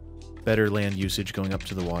 Better land usage going up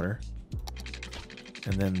to the water.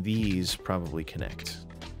 And then these probably connect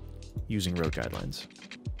using road guidelines.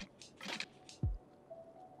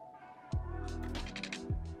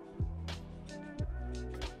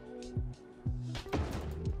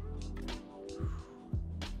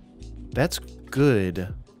 That's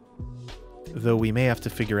good, though we may have to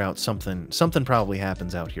figure out something. Something probably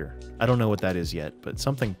happens out here. I don't know what that is yet, but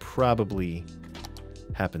something probably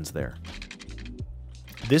happens there.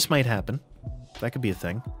 This might happen. That could be a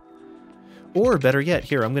thing. Or better yet,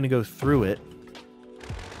 here, I'm going to go through it.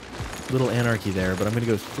 Little anarchy there, but I'm going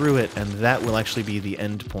to go through it, and that will actually be the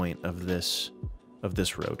end point of this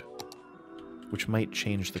road, which might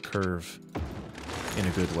change the curve in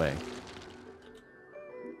a good way.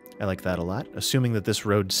 I like that a lot. Assuming that this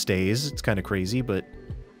road stays, it's kind of crazy, but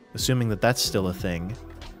assuming that that's still a thing,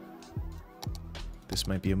 this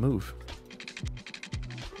might be a move.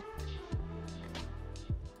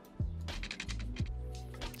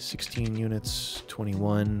 Units,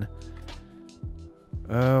 21.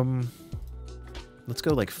 Let's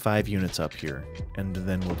go like 5 units up here, and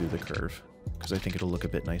then we'll do the curve, because I think it'll look a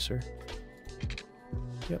bit nicer.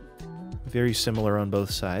 Yep. Very similar on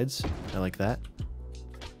both sides. I like that.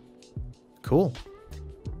 Cool.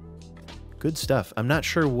 Good stuff. I'm not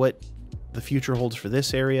sure what the future holds for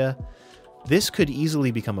this area. This could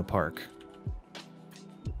easily become a park.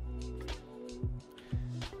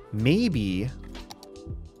 Maybe.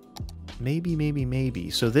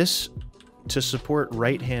 So this, to support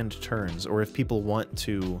right-hand turns, or if people want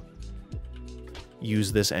to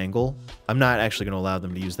use this angle, I'm not actually going to allow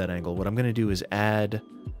them to use that angle. What I'm going to do is add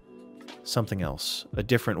something else, a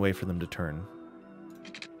different way for them to turn.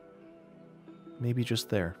 Maybe just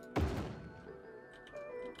there.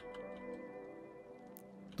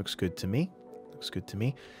 Looks good to me. Looks good to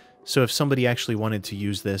me. So if somebody actually wanted to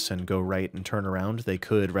use this and go right and turn around, they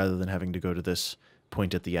could, rather than having to go to this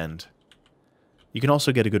point at the end. You can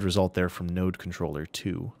also get a good result there from node controller,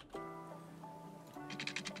 too.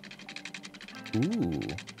 Ooh.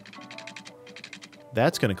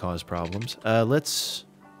 That's going to cause problems. Let's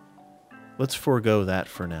forego that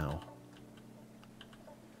for now.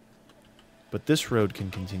 But this road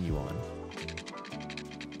can continue on.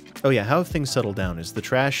 Oh yeah, how have things settled down? Is the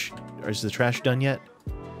trash done yet?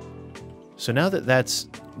 So now that that's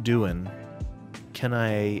doing, can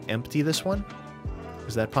I empty this one?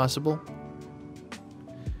 Is that possible?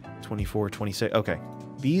 24, 26. Okay.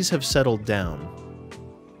 These have settled down.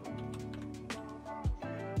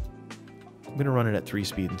 I'm going to run it at 3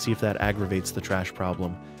 speed and see if that aggravates the trash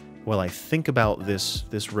problem while I think about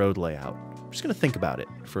this road layout. I'm just going to think about it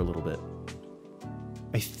for a little bit.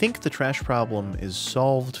 I think the trash problem is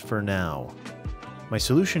solved for now. My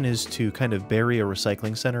solution is to kind of bury a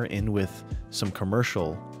recycling center in with some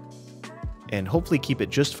commercial and hopefully keep it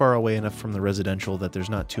just far away enough from the residential that there's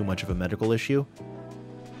not too much of a medical issue,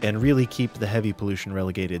 and really keep the heavy pollution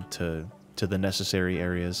relegated to the necessary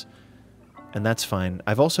areas. And that's fine.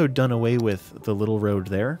 I've also done away with the little road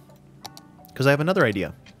there, because I have another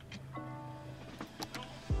idea.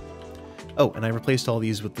 Oh, and I replaced all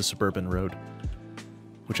these with the suburban road,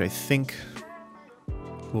 which I think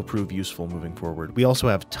will prove useful moving forward. We also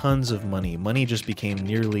have tons of money. Money just became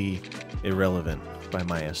nearly irrelevant by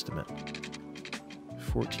my estimate.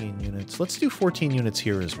 14 units. Let's do 14 units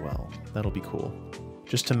here as well. That'll be cool.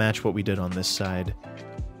 Just to match what we did on this side,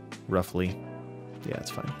 roughly. Yeah,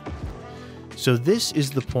 it's fine. So this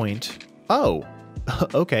is the point. Oh,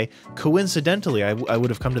 okay. Coincidentally, I would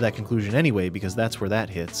have come to that conclusion anyway, because that's where that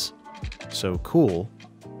hits. So cool.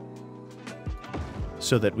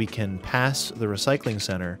 So that we can pass the recycling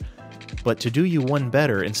center. But to do you one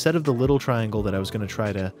better, instead of the little triangle that I was going to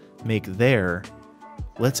try to make there,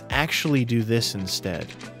 let's actually do this instead.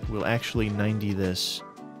 We'll actually 90 this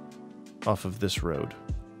off of this road.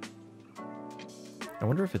 I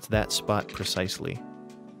wonder if it's that spot precisely.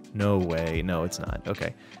 No way. No, it's not.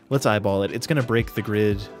 Okay. Let's eyeball it. It's going to break the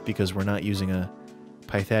grid because we're not using a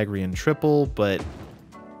Pythagorean triple, but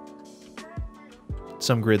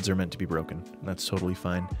some grids are meant to be broken. That's totally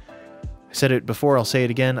fine. I said it before, I'll say it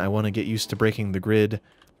again. I want to get used to breaking the grid,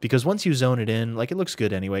 because once you zone it in, like, it looks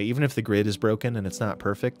good anyway. Even if the grid is broken and it's not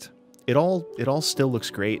perfect, it all still looks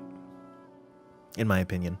great, in my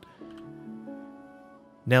opinion.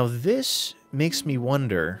 Now, this makes me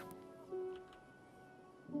wonder.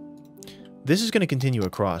 This is going to continue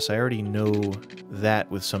across. I already know that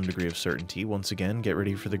with some degree of certainty. Once again, get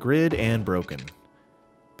ready for the grid and broken.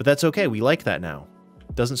 But that's okay. We like that now.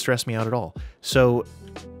 Doesn't stress me out at all. So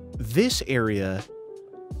this area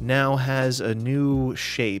now has a new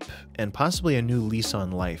shape and possibly a new lease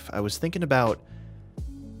on life. I was thinking about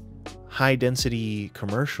high-density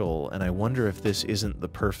commercial, and I wonder if this isn't the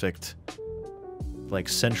perfect, like,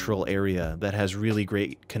 central area that has really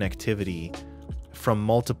great connectivity from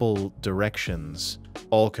multiple directions,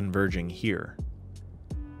 all converging here.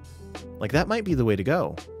 Like, that might be the way to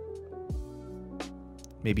go.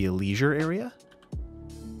 Maybe a leisure area?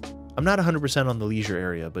 I'm not 100% on the leisure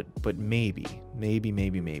area, but maybe.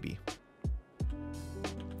 Maybe.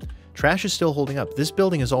 Trash is still holding up. This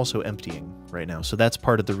building is also emptying right now, so that's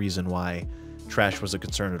part of the reason why trash was a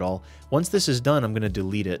concern at all. Once this is done, I'm going to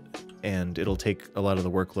delete it, and it'll take a lot of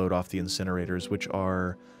the workload off the incinerators, which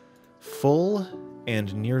are full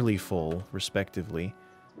and nearly full, respectively.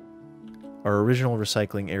 Our original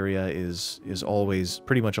recycling area is always,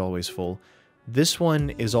 pretty much always full. This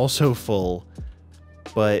one is also full,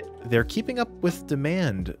 but they're keeping up with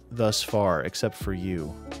demand thus far, except for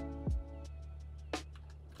you.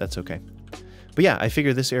 That's okay. But yeah, I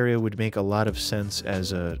figure this area would make a lot of sense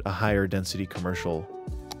as a higher density commercial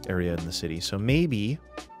area in the city. So maybe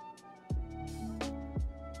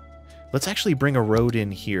let's actually bring a road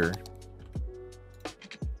in here.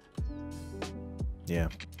 Yeah.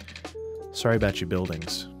 Sorry about your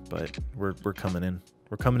buildings, but we're coming in.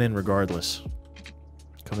 We're coming in regardless.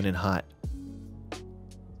 Coming in hot.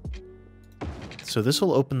 So this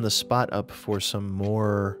will open the spot up for some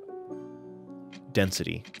more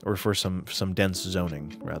density, or for some dense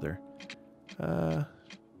zoning, rather. We'll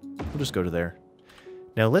just go to there.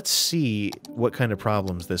 Now let's see what kind of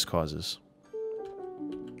problems this causes.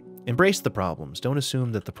 Embrace the problems. Don't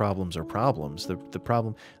assume that the problems are problems.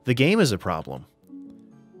 The game is a problem.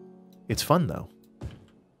 It's fun, though.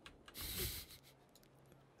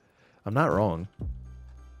 I'm not wrong.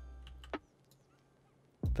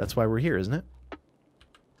 That's why we're here, isn't it?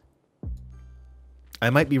 I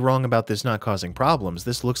might be wrong about this not causing problems.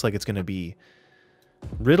 This looks like it's going to be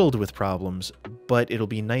riddled with problems, but it'll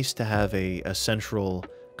be nice to have a central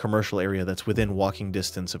commercial area that's within walking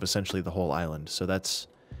distance of essentially the whole island. So that's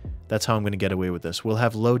how I'm going to get away with this. We'll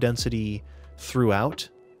have low density throughout,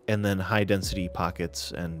 and then high density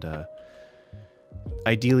pockets, and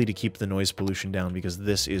ideally to keep the noise pollution down, because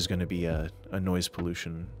this is going to be a noise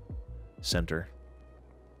pollution center.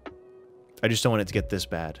 I just don't want it to get this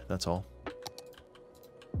bad, that's all.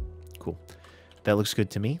 Cool. That looks good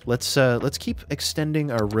to me. Let's keep extending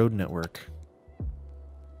our road network.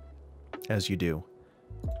 As you do.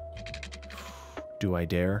 Do I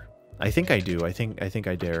dare? I think I do. I think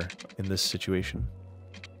I dare in this situation.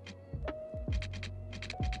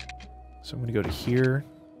 So I'm going to go to here.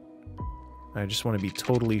 I just want to be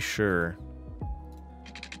totally sure.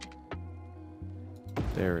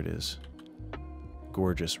 There it is.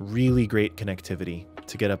 Gorgeous. Really great connectivity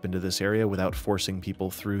to get up into this area without forcing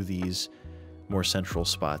people through these more central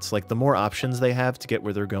spots. Like, the more options they have to get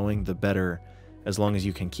where they're going, the better, as long as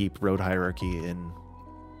you can keep road hierarchy in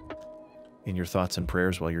your thoughts and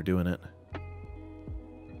prayers while you're doing it.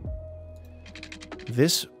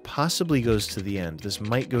 This possibly goes to the end. This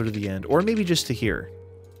might go to the end, or maybe just to here.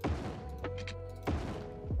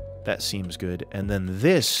 That seems good. And then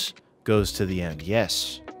this goes to the end.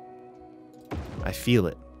 Yes. I feel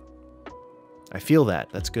it. I feel that.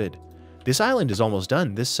 That's good. This island is almost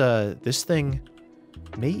done. This thing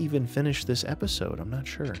may even finish this episode. I'm not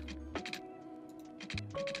sure.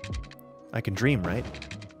 I can dream, right?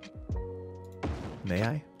 May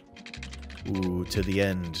I? Ooh, to the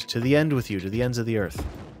end. To the end with you. To the ends of the earth.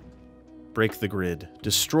 Break the grid.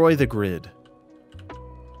 Destroy the grid.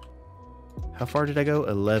 How far did I go?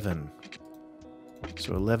 11.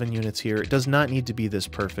 So 11 units here. It does not need to be this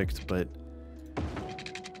perfect, but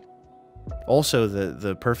also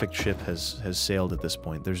the perfect ship has sailed at this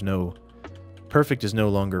point. There's no... Perfect is no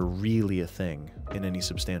longer really a thing in any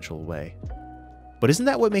substantial way. But isn't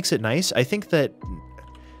that what makes it nice? I think that,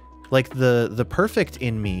 like, the perfect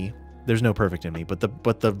in me... There's no perfect in me, but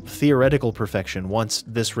the theoretical perfection wants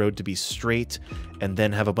this road to be straight and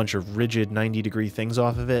then have a bunch of rigid 90-degree things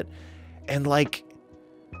off of it. And, like,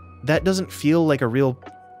 that doesn't feel like a real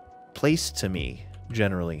place to me,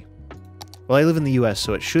 generally. Well, I live in the US,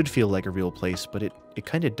 so it should feel like a real place, but it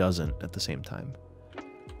kind of doesn't at the same time.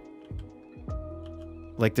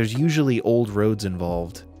 Like, there's usually old roads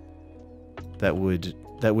involved that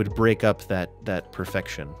would break up that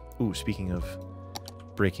perfection. Ooh, speaking of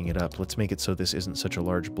breaking it up, let's make it so this isn't such a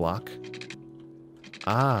large block.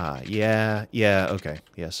 Ah, yeah, okay,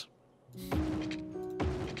 yes.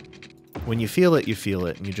 When you feel it,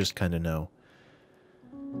 and you just kind of know.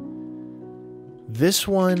 This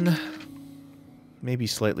one may be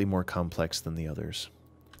slightly more complex than the others.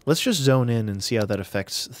 Let's just zone in and see how that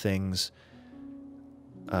affects things.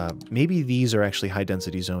 Maybe these are actually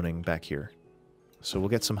high-density zoning back here. So we'll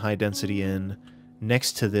get some high-density in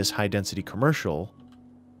next to this high-density commercial,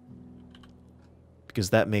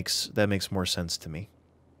 because that makes more sense to me.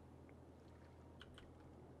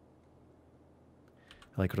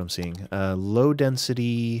 I like what I'm seeing. Low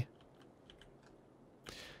density...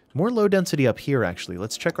 More low density up here, actually.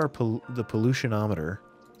 Let's check the pollutionometer.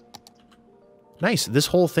 Nice. This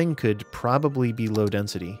whole thing could probably be low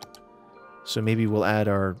density. So maybe we'll add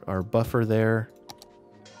our buffer there.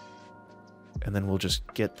 And then we'll just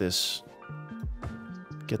get the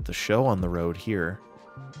show on the road here.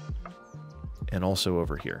 And also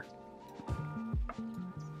over here.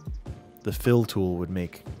 The fill tool would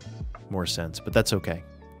make more sense, but that's okay.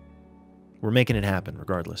 We're making it happen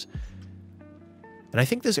regardless. And I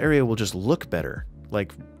think this area will just look better.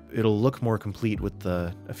 Like, it'll look more complete with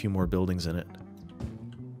a few more buildings in it.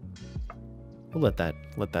 We'll let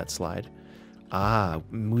that slide. Ah,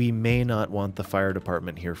 we may not want the fire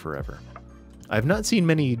department here forever. I've not seen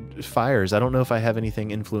many fires. I don't know if I have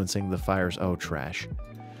anything influencing the fires. Oh, trash.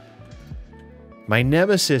 My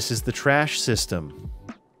nemesis is the trash system.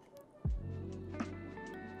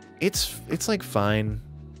 It's like fine.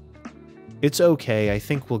 It's okay. I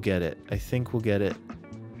think we'll get it. I think we'll get it.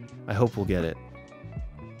 I hope we'll get it.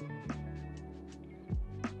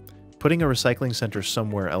 Putting a recycling center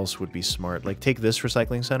somewhere else would be smart. Like, take this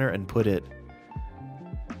recycling center and put it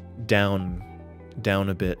down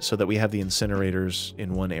a bit so that we have the incinerators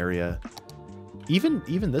in one area. Even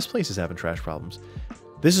this place is having trash problems.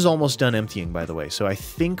 This is almost done emptying, by the way. So I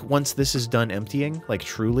think once this is done emptying, like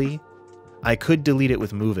truly, I could delete it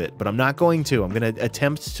with move it, but I'm not going to. I'm going to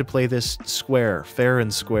attempt to play this square, fair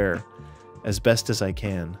and square, as best as I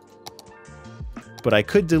can. But I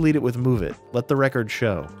could delete it with move it. Let the record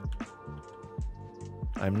show.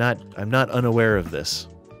 I'm not unaware of this.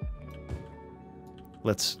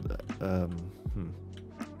 Let's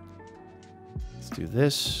do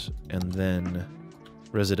this, and then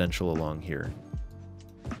residential along here.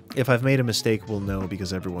 If I've made a mistake, we'll know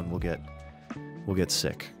because everyone will get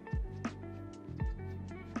sick.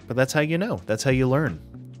 But that's how you know. That's how you learn.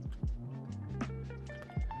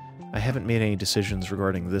 I haven't made any decisions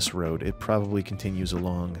regarding this road. It probably continues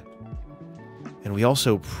along. And we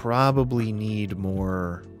also probably need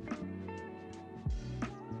more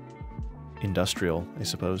industrial, I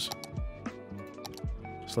suppose.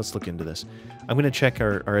 So let's look into this. I'm going to check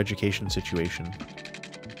our education situation.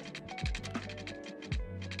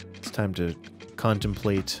 It's time to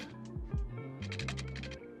contemplate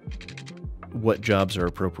what jobs are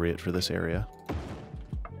appropriate for this area.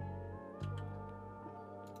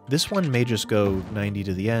 This one may just go 90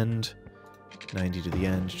 to the end, 90 to the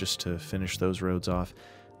end, just to finish those roads off.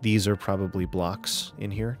 These are probably blocks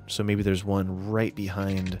in here, so maybe there's one right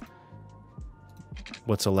behind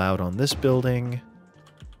what's allowed on this building,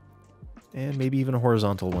 and maybe even a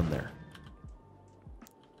horizontal one there.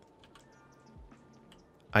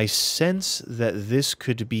 I sense that this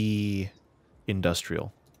could be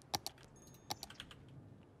industrial.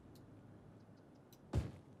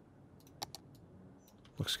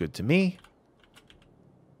 Looks good to me.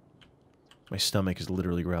 My stomach is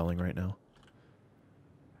literally growling right now.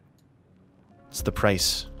 It's the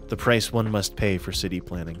price. The price one must pay for city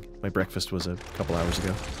planning. My breakfast was a couple hours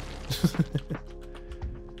ago.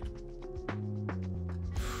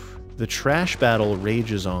 The trash battle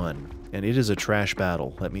rages on. And it is a trash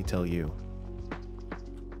battle, let me tell you.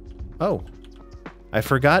 Oh. I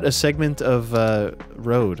forgot a segment of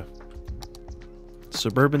road.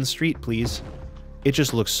 Suburban street, please. It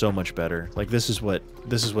just looks so much better. Like, this is what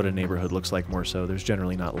a neighborhood looks like more so. There's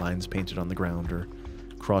generally not lines painted on the ground or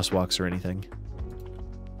crosswalks or anything.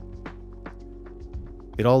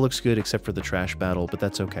 It all looks good except for the trash battle, but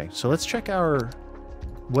that's okay. So let's check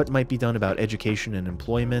what might be done about education and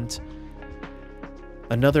employment.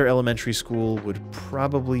 Another elementary school would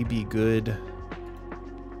probably be good.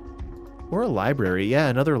 Or a library. Yeah,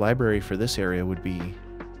 another library for this area would be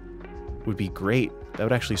great. That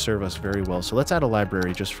would actually serve us very well. So let's add a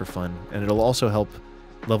library just for fun. And it'll also help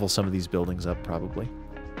level some of these buildings up, probably.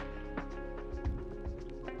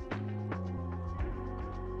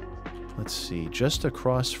 let's see, just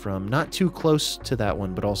across from, not too close to that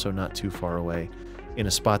one, but also not too far away, in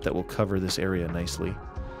a spot that will cover this area nicely.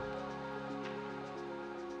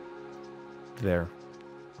 There.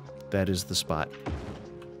 That is the spot.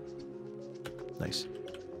 Nice.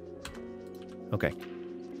 Okay.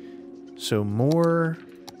 So more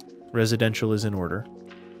residential is in order.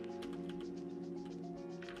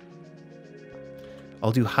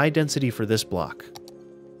 I'll do high density for this block.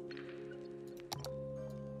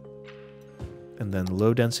 And then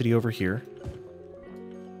low density over here.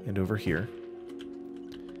 And over here.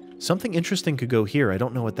 Something interesting could go here. I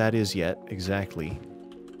don't know what that is yet, exactly.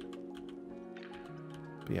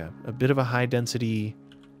 But yeah, a bit of a high density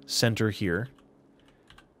center here.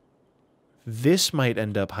 This might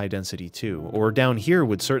end up high density too. Or down here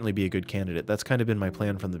would certainly be a good candidate. That's kind of been my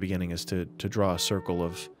plan from the beginning, is to draw a circle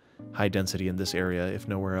of high density in this area, if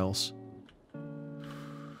nowhere else.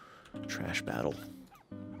 Trash battle.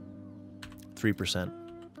 3%.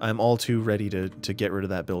 I'm all too ready to get rid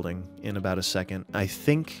of that building in about a second. I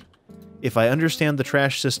think if I understand the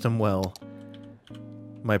trash system well,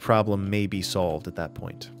 my problem may be solved at that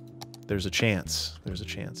point. There's a chance. There's a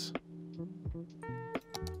chance.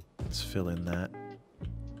 Let's fill in that.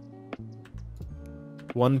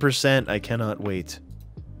 1%. I cannot wait.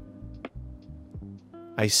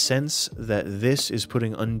 I sense that this is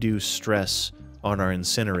putting undue stress on our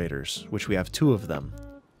incinerators, which we have 2 of them.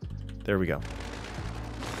 There we go.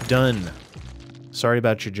 Done. Sorry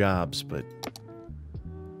about your jobs, but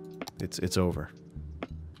it's over.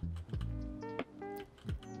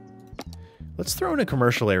 Let's throw in a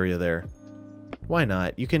commercial area there. Why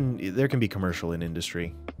not? There can be commercial in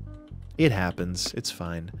industry. It happens. It's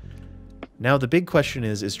fine. Now the big question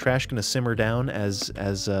is trash going to simmer down as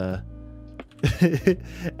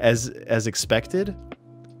as expected?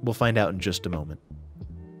 We'll find out in just a moment.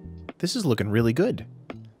 This is looking really good.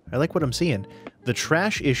 I like what I'm seeing. The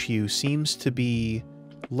trash issue seems to be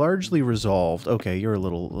largely resolved. Okay, you're a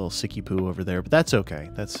little sicky poo over there, but that's okay.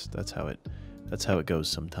 That's how it goes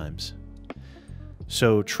sometimes.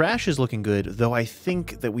 So trash is looking good, though I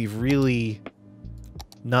think that we've really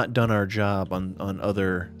not done our job on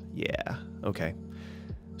other... Yeah, okay.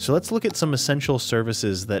 So let's look at some essential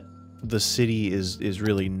services that the city is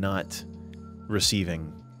really not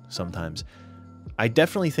receiving sometimes. I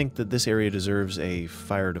definitely think that this area deserves a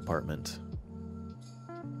fire department.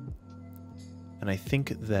 And I think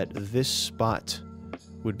that this spot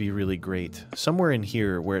would be really great. Somewhere in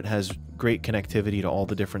here where it has great connectivity to all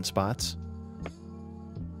the different spots.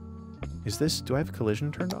 Is this... Do I have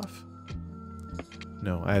collision turned off?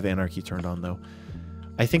 No, I have anarchy turned on, though.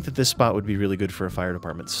 I think that this spot would be really good for a fire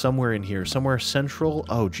department. Somewhere in here. Somewhere central.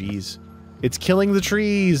 Oh, geez. It's killing the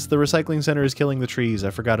trees! The recycling center is killing the trees. I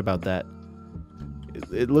forgot about that.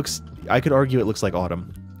 It looks... I could argue it looks like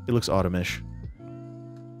autumn. It looks autumn-ish.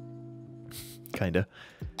 Kinda.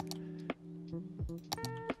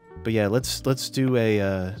 But yeah, let's do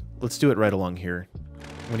a... let's do it right along here.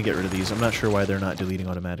 I'm gonna get rid of these. I'm not sure why they're not deleting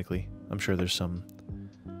automatically. I'm sure there's some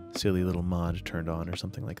silly little mod turned on or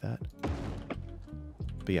something like that.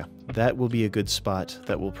 But yeah, that will be a good spot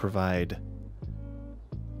that will provide...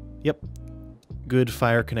 Yep. Good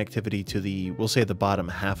fire connectivity to the, we'll say, the bottom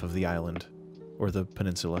half of the island. Or the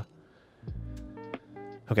peninsula.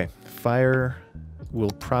 Okay, fire will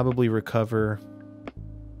probably recover.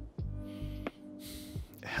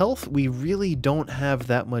 Health, we really don't have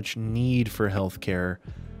that much need for healthcare,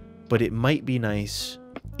 but it might be nice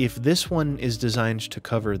if this one is designed to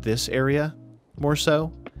cover this area more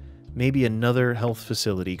so. Maybe another health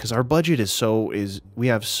facility, because our budget we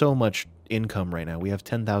have so much income right now. We have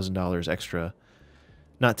 $10,000 extra.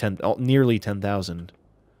 Not 10, nearly 10,000.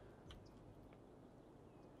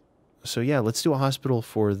 So yeah, let's do a hospital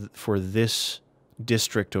for this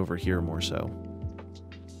district over here more so.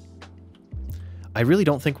 I really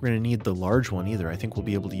don't think we're going to need the large one either. I think we'll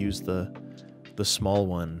be able to use the small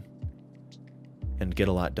one and get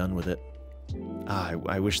a lot done with it.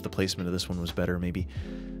 I wish the placement of this one was better, maybe.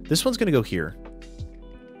 This one's going to go here.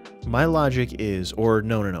 My logic is... Or,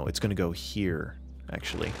 no. It's going to go here,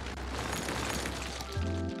 actually.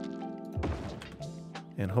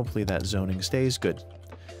 And hopefully that zoning stays good.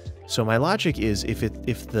 So my logic is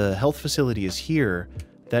if the health facility is here,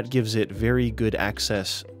 that gives it very good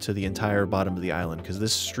access to the entire bottom of the island, because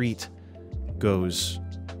this street goes...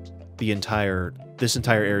 This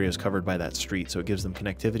entire area is covered by that street, so it gives them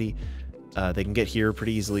connectivity. They can get here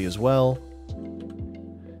pretty easily as well.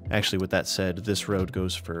 Actually, with that said, this road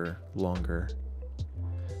goes for longer.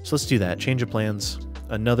 So let's do that. Change of plans.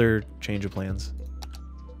 Another change of plans.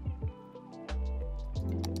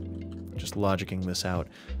 Just logicking this out.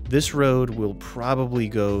 This road will probably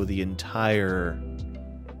go the entire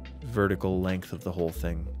vertical length of the whole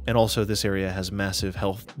thing. And also this area has massive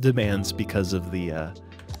health demands because of the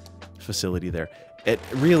facility there.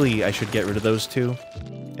 Really, I should get rid of those two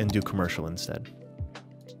and do commercial instead.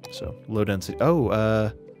 So, low density...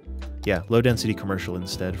 Oh, yeah, low density commercial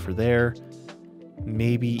instead for there.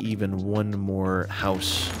 Maybe even one more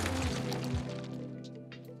house.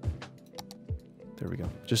 There we go.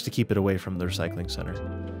 Just to keep it away from the recycling center.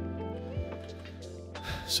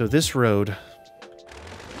 So this road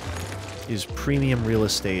is premium real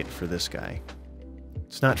estate for this guy.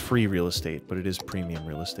 It's not free real estate, but it is premium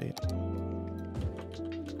real estate.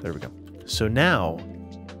 There we go. So now,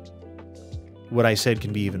 what I said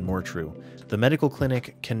can be even more true. The medical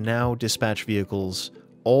clinic can now dispatch vehicles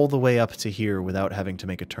all the way up to here without having to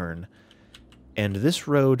make a turn. And this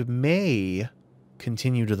road may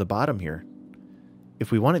continue to the bottom here. If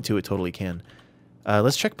we want it to, it totally can.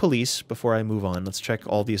 Let's check police before I move on. Let's check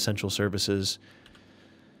all the essential services.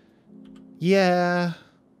 Yeah.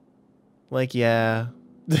 Like, yeah.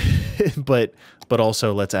 but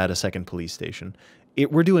also, let's add a second police station.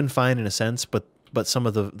 We're doing fine in a sense, but some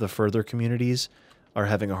of the further communities are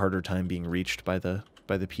having a harder time being reached by the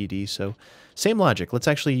PD. So, same logic. Let's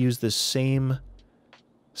actually use this same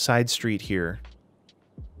side street here.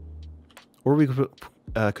 Or we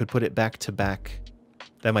could put it back to back.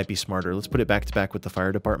 That might be smarter. Let's put it back to back with the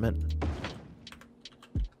fire department.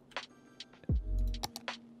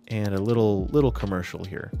 And a little commercial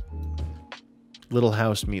here. Little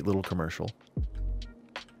house meet little commercial.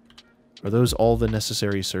 Are those all the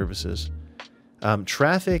necessary services?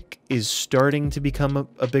 Traffic is starting to become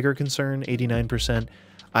a bigger concern, 89%.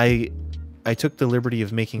 I took the liberty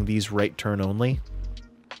of making these right turn only,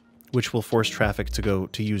 which will force traffic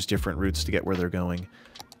to use different routes to get where they're going.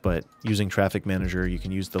 But using Traffic Manager, you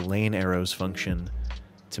can use the lane arrows function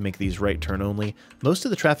to make these right turn only. Most of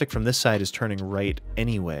the traffic from this side is turning right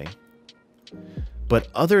anyway. But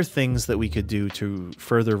other things that we could do to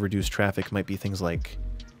further reduce traffic might be things like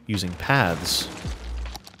using paths.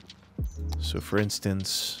 So for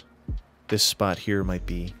instance, this spot here might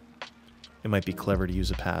be clever to use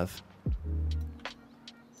a path.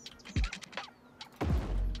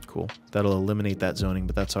 Cool. That'll eliminate that zoning,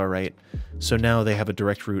 but that's all right. So now they have a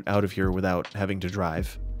direct route out of here without having to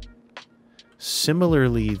drive.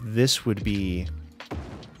 Similarly, this would be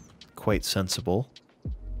quite sensible.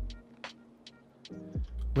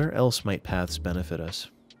 Where else might paths benefit us?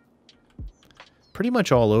 Pretty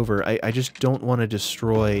much all over. I just don't want to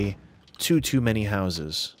destroy too many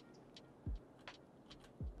houses.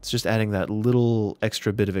 It's just adding that little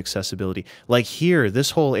extra bit of accessibility. Like here,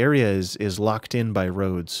 this whole area is locked in by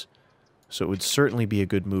roads. So it would certainly be a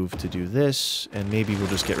good move to do this, and maybe we'll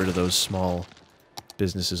just get rid of those small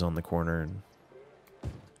businesses on the corner and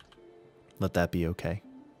let that be okay.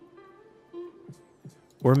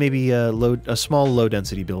 Or maybe a small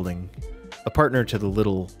low-density building, a partner to the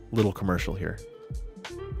little commercial here.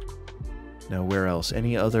 Now, where else?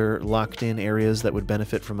 Any other locked-in areas that would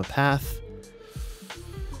benefit from a path?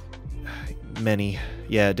 Many.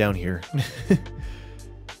 Yeah, down here.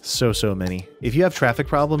 So many. If you have traffic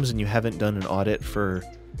problems and you haven't done an audit for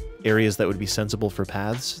areas that would be sensible for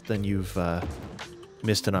paths, then you've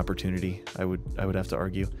missed an opportunity, I would have to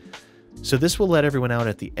argue. So this will let everyone out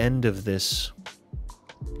at the end of this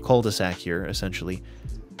cul-de-sac here, essentially.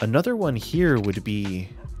 Another one here would be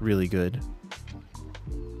really good.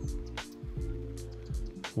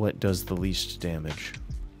 What does the least damage?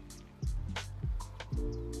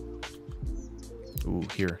 Ooh,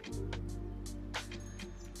 here.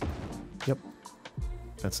 Yep.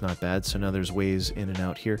 That's not bad. So now there's ways in and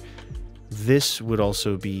out here. This would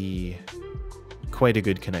also be quite a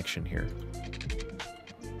good connection here.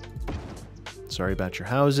 Sorry about your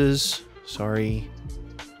houses. Sorry.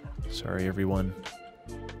 Sorry, everyone.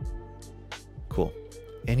 Cool.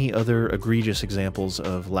 Any other egregious examples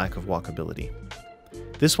of lack of walkability?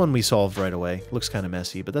 This one we solved right away. Looks kind of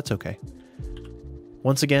messy, but that's okay.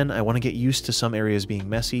 Once again, I want to get used to some areas being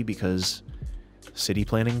messy because city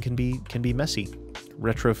planning can be messy.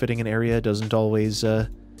 Retrofitting an area doesn't always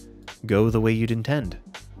go the way you'd intend.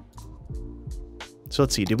 So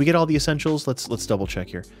let's see. Did we get all the essentials? Let's double check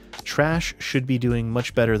here. Trash should be doing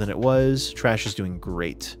much better than it was. Trash is doing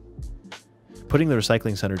great. Putting the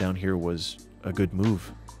recycling center down here was a good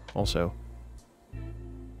move also.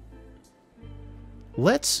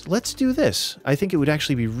 Let's do this. I think it would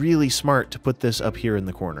actually be really smart to put this up here in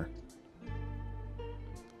the corner.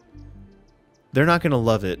 They're not going to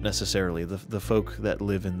love it necessarily. The folk that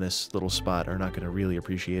live in this little spot are not going to really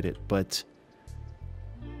appreciate it, but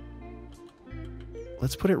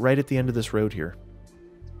let's put it right at the end of this road here.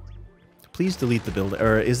 please delete the building.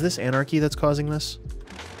 Or is this anarchy that's causing this?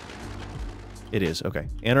 It is. Okay.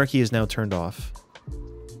 Anarchy is now turned off.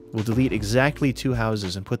 We'll delete exactly 2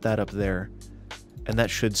 houses and put that up there. And that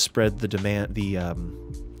should spread the demand, the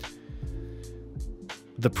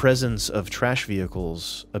presence of trash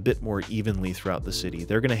vehicles a bit more evenly throughout the city.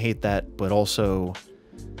 They're going to hate that, but also,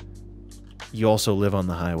 you also live on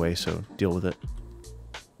the highway, so deal with it.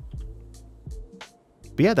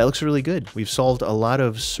 But yeah, that looks really good. We've solved a lot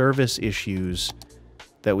of service issues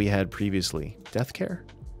that we had previously. Death care?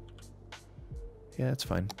 Yeah, that's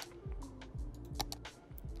fine.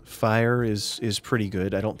 Fire is pretty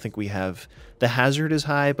good. I don't think we have... The hazard is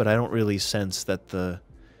high, but I don't really sense that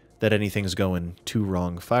that anything's going too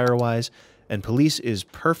wrong fire-wise. And police is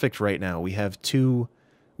perfect right now. We have 2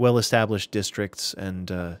 well-established districts and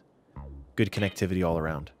good connectivity all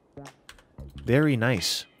around. Very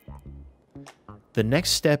nice. The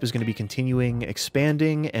next step is going to be continuing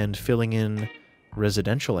expanding and filling in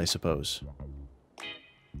residential, I suppose.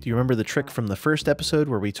 Do you remember the trick from the first episode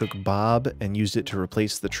where we took Bob and used it to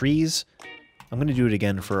replace the trees? I'm going to do it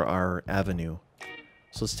again for our avenue.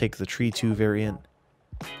 So let's take the Tree 2 variant,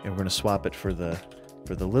 and we're going to swap it for the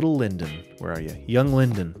little Linden. Where are you? Young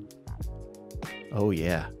Linden. Oh,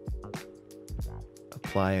 yeah.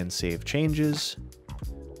 Apply and save changes.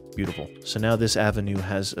 Beautiful. So now this avenue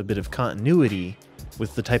has a bit of continuity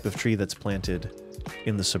with the type of tree that's planted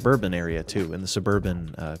in the suburban area, too, in the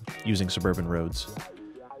suburban, using suburban roads.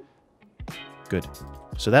 Good.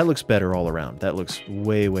 So that looks better all around. That looks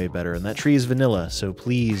way, way better. And that tree is vanilla, so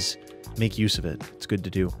please make use of it. It's good to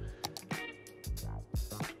do.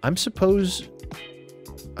 I'm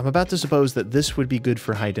about to suppose that this would be good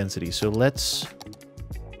for high density, so let's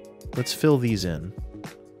fill these in.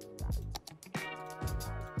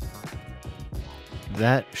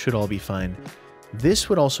 That should all be fine. This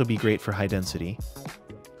would also be great for high density.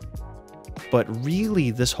 But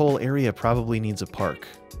really, this whole area probably needs a park.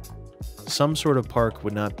 Some sort of park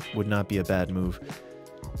would not be a bad move.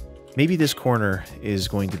 Maybe this corner is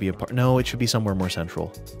going to be a park. No, it should be somewhere more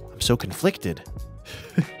central. I'm so conflicted.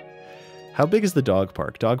 How big is the dog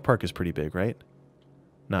park? Dog park is pretty big, right?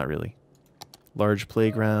 Not really. Large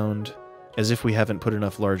playground. As if we haven't put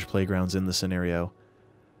enough large playgrounds in the scenario.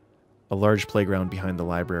 A large playground behind the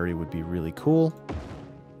library would be really cool.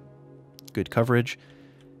 Good coverage.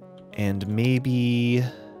 And maybe...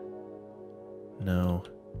 No.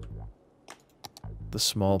 The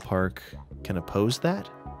small park can oppose that?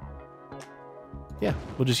 Yeah,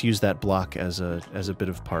 we'll just use that block as a bit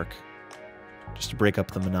of park. Just to break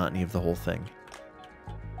up the monotony of the whole thing.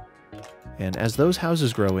 And as those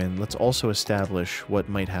houses grow in, let's also establish what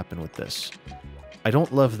might happen with this. I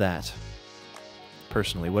don't love that.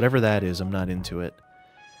 Personally, whatever that is, I'm not into it.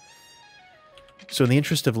 So in the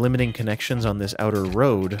interest of limiting connections on this outer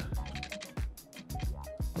road,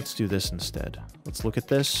 let's do this instead. Let's look at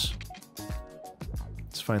this.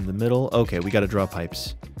 Let's find the middle. Okay, we gotta draw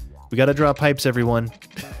pipes. We gotta draw pipes, everyone.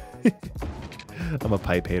 I'm a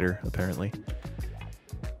pipe hater, apparently.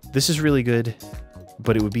 This is really good,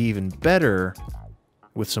 but it would be even better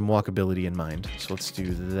with some walkability in mind. So let's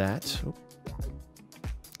do that. Oh.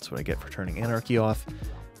 That's what I get for turning Anarchy off.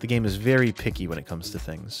 The game is very picky when it comes to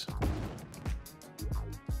things.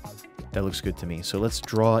 That looks good to me. So let's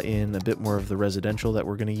draw in a bit more of the residential that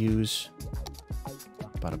we're going to use.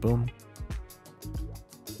 Bada boom.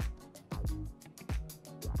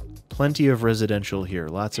 Plenty of residential here.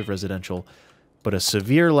 Lots of residential, but a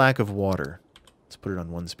severe lack of water. Let's put it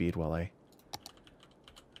on 1 speed while I...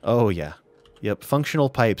 Oh, yeah. Yep, functional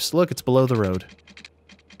pipes. Look, it's below the road.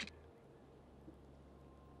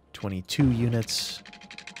 22 units.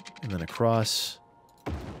 And then across.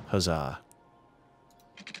 Huzzah.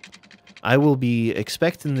 I will be...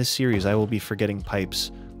 Expect in this series, I will be forgetting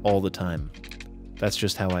pipes all the time. That's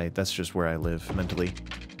just how that's just where I live mentally.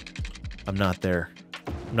 I'm not there.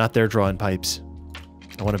 I'm not there drawing pipes.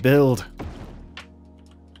 I want to build.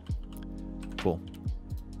 Cool.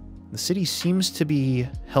 The city seems to be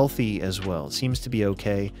healthy as well. It seems to be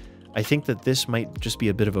okay. I think that this might just be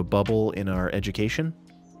a bit of a bubble in our education.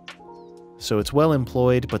 So it's well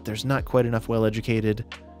employed, but there's not quite enough well-educated.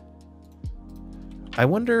 I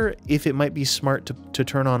wonder if it might be smart to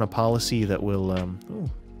turn on a policy that will... ooh,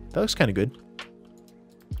 that looks kind of good.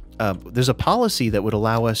 There's a policy that would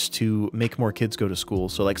allow us to make more kids go to school.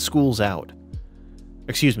 So like school's out.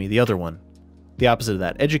 Excuse me, the other one. The opposite of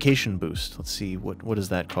that. Education boost. Let's see, what does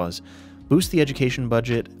that cause? Boost the education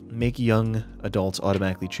budget. Make young adults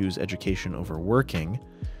automatically choose education over working.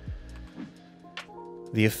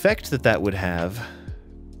 The effect that would have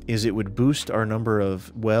is it would boost our number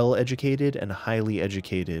of well-educated and highly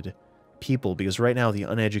educated people, because right now the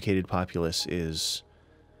uneducated populace is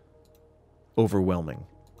overwhelming.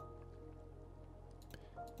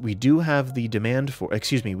 We do have the demand for...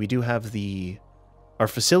 Excuse me, we do have the... Our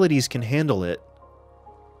facilities can handle it.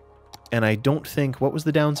 And I don't think... What was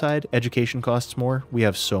the downside? Education costs more? We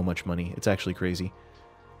have so much money. It's actually crazy.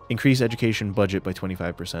 Increase education budget by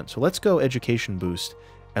 25%. So let's go education boost.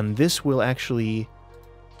 And this will actually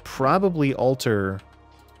probably alter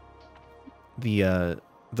the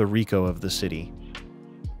RICO of the city.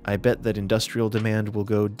 I bet that industrial demand will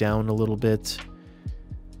go down a little bit.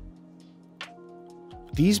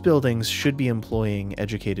 These buildings should be employing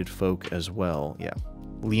educated folk as well. Yeah,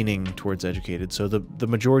 leaning towards educated. So the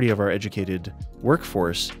majority of our educated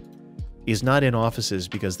workforce is not in offices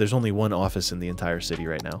because there's only one office in the entire city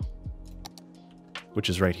right now, which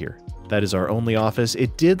is right here. That is our only office.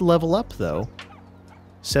 It did level up, though.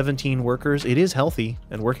 17 workers. It is healthy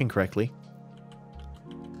and working correctly.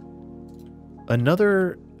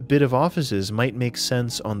 Another bit of offices might make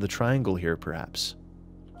sense on the triangle here, perhaps,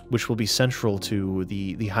 which will be central to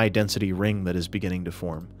the high-density ring that is beginning to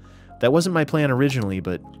form. That wasn't my plan originally,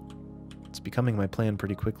 but it's becoming my plan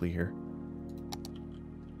pretty quickly here.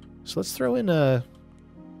 So let's throw in a...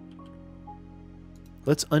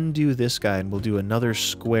 Let's undo this guy, and we'll do another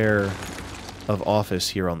square of office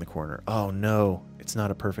here on the corner. Oh, no. It's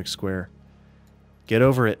not a perfect square. Get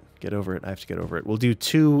over it. Get over it. I have to get over it. We'll do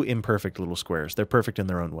two imperfect little squares. They're perfect in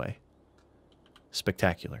their own way.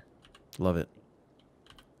 Spectacular. Love it.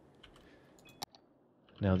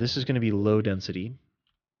 Now, this is going to be low density.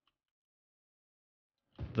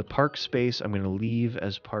 The park space, I'm going to leave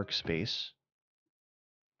as park space.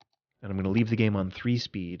 And I'm going to leave the game on 3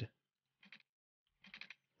 speed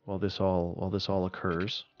while this all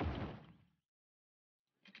occurs.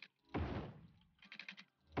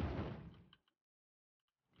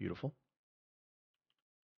 Beautiful.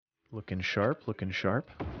 Looking sharp, looking sharp.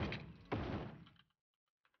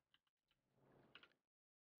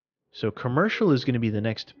 So commercial is going to be the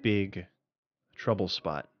next big trouble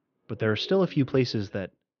spot, but there are still a few places that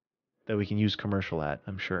we can use commercial at,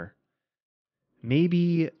 I'm sure.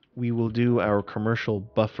 Maybe we will do our commercial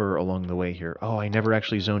buffer along the way here. Oh, I never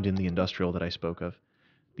actually zoned in the industrial that I spoke of.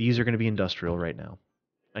 These are going to be industrial right now.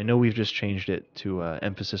 I know we've just changed it to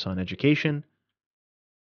emphasis on education,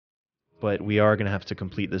 but we are going to have to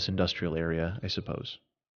complete this industrial area, I suppose.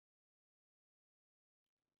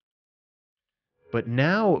 But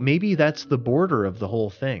now, maybe that's the border of the whole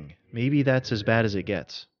thing. Maybe that's as bad as it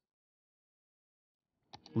gets.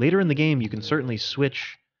 Later in the game, you can certainly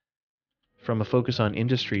switch from a focus on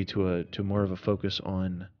industry to more of a focus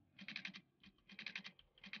on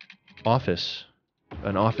office,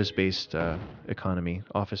 an office-based economy,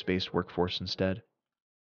 office-based workforce instead.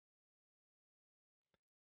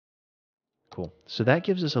 Cool. So that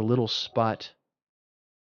gives us a little spot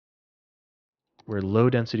where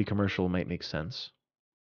low-density commercial might make sense.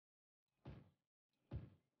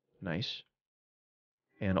 Nice.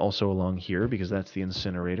 And also along here, because that's the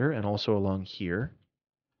incinerator, and also along here.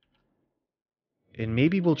 And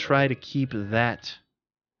maybe we'll try to keep that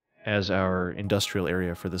as our industrial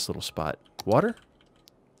area for this little spot. Water?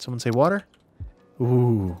 Someone say water?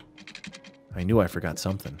 Ooh. I knew I forgot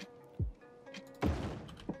something.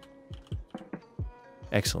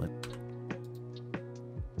 Excellent.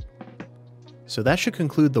 So that should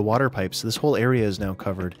conclude the water pipes. This whole area is now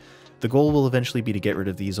covered. The goal will eventually be to get rid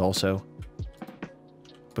of these also.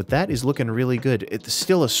 But that is looking really good. It's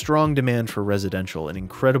still a strong demand for residential, an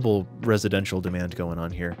incredible residential demand going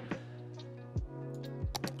on here.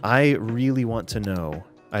 I really want to know,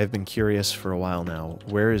 I've been curious for a while now,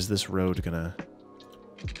 where is this road gonna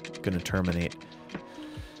terminate?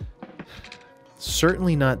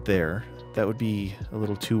 Certainly not there. That would be a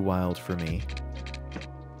little too wild for me.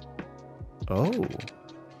 Oh.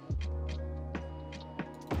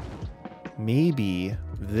 Maybe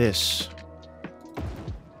this.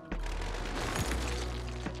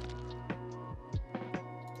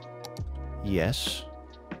 Yes.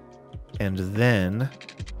 And then...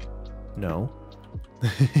 No.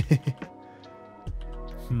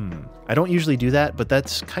 I don't usually do that, but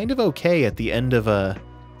that's kind of okay at the end of a...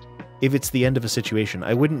 If it's the end of a situation.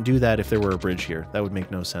 I wouldn't do that if there were a bridge here. That would make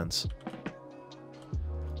no sense.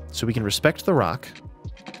 So we can respect the rock.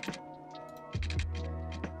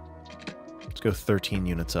 Let's go 13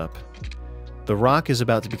 units up. The rock is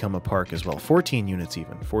about to become a park as well. 14 units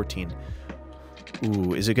even. 14.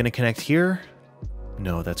 Ooh, is it going to connect here?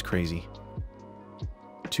 No, that's crazy.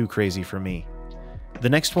 Too crazy for me. The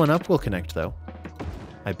next one up will connect, though.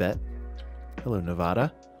 I bet. Hello,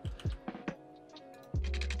 Nevada.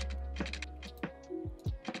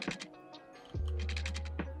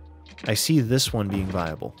 I see this one being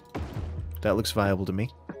viable. That looks viable to me.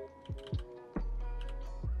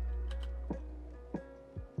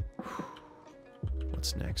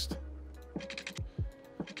 What's next?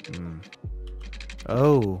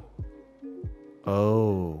 Oh.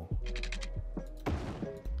 Oh.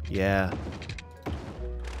 Yeah.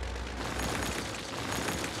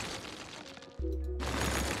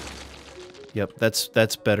 Yep,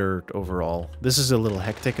 that's better overall. This is a little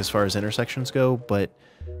hectic as far as intersections go, but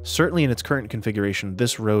certainly in its current configuration,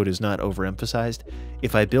 this road is not overemphasized.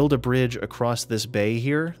 If I build a bridge across this bay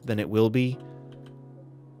here, then it'll be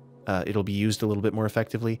used a little bit more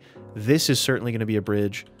effectively. This is certainly going to be a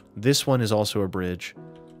bridge. This one is also a bridge,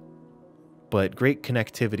 but great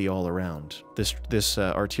connectivity all around. This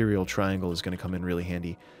arterial triangle is going to come in really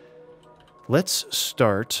handy. Let's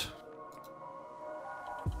start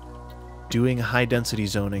doing high-density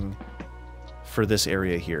zoning for this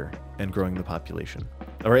area here and growing the population.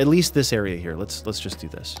 Or at least this area here. Let's just do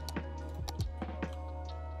this.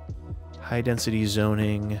 High-density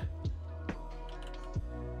zoning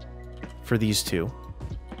for these two.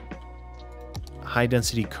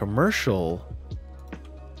 High-density commercial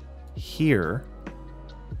here.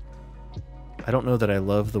 I don't know that I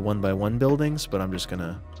love the one-by-one buildings, but I'm just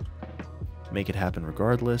gonna make it happen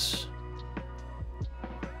regardless.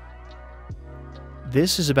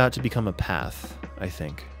 This is about to become a path, I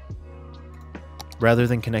think. Rather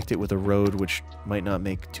than connect it with a road, which might not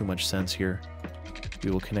make too much sense here, we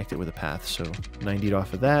will connect it with a path. So 90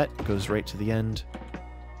 off of that, goes right to the end.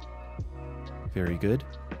 Very good.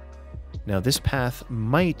 Now this path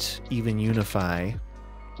might even unify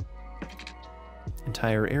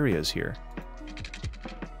entire areas here.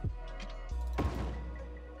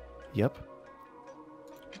 Yep.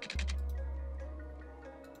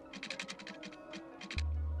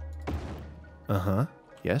 Uh-huh.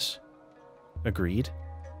 Yes. Agreed.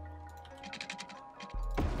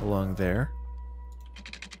 Along there.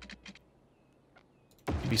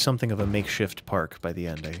 Be something of a makeshift park by the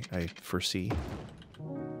end, I foresee.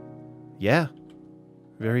 Yeah.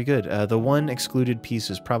 Very good. The one excluded piece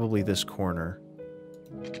is probably this corner.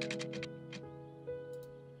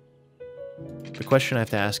 The question I have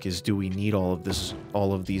to ask is, do we need all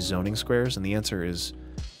of these zoning squares? And the answer is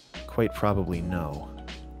quite probably no.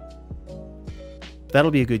 That'll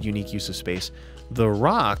be a good unique use of space. The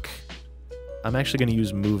rock, I'm actually going to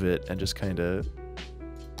use move it and just kind of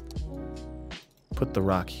put the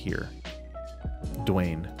rock here.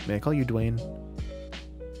 Dwayne. May I call you Dwayne?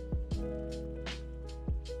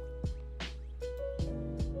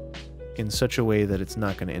 In such a way that it's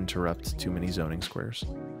not going to interrupt too many zoning squares.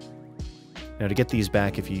 Now to get these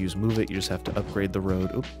back, if you use move it, you just have to upgrade the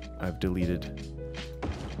road. Oop, I've deleted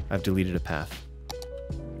a path.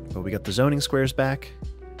 But we got the zoning squares back.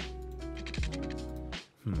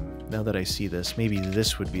 Now that I see this, maybe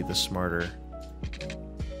this would be the smarter.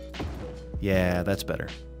 Yeah, that's better.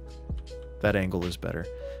 That angle is better.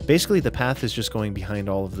 Basically, the path is just going behind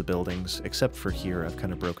all of the buildings, except for here. I've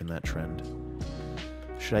kind of broken that trend.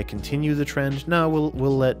 Should I continue the trend? No,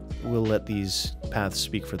 we'll let these paths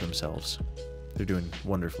speak for themselves. They're doing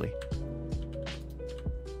wonderfully.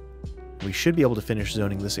 We should be able to finish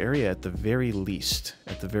zoning this area at the very least.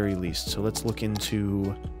 So let's look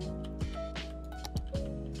into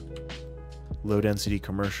low-density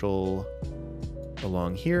commercial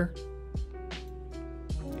along here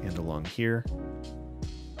and along here.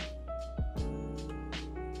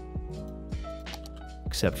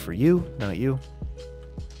 Except for you, not you.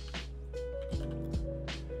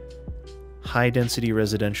 High-density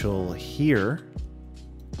residential here.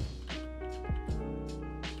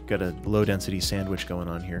 Got a low-density sandwich going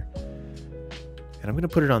on here. And I'm going to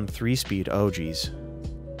put it on 3-speed. Oh, geez.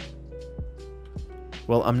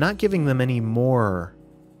 Well, I'm not giving them any more.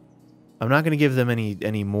 I'm not going to give them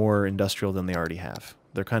any more industrial than they already have.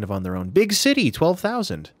 They're kind of on their own. Big city,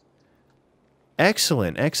 12,000.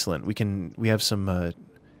 Excellent, excellent. We have some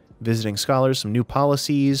visiting scholars, some new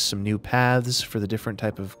policies, some new paths for the different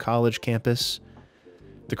type of college campus.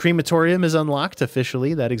 The crematorium is unlocked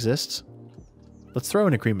officially. That exists. Let's throw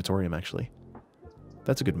in a crematorium, actually.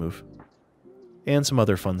 That's a good move. And some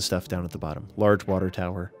other fun stuff down at the bottom. Large water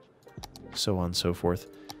tower. So on and so forth.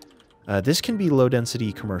 This can be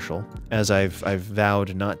low-density commercial, as I've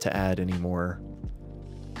vowed not to add any more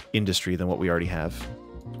industry than what we already have.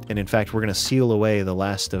 And in fact, we're going to seal away the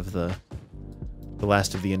last of the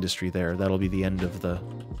industry there. That'll be the end of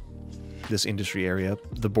this industry area.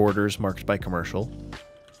 The borders marked by commercial.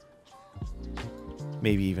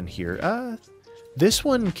 Maybe even here. This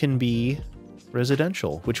one can be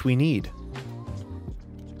residential, which we need.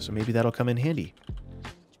 So maybe that'll come in handy.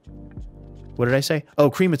 What did I say?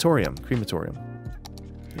 Oh, crematorium. Crematorium.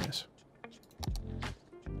 Yes.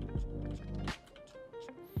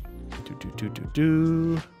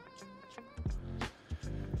 Do.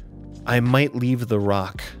 I might leave the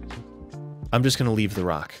rock. I'm just gonna leave the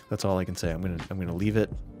rock. That's all I can say. I'm gonna leave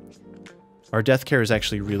it. Our death care is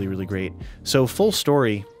actually really, really great. So full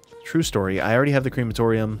story, true story, I already have the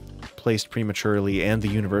crematorium placed prematurely and the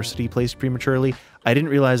university placed prematurely. I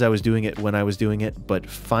didn't realize I was doing it when I was doing it, but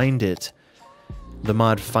Find It, the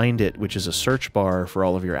mod Find It, which is a search bar for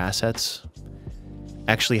all of your assets,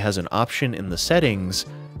 actually has an option in the settings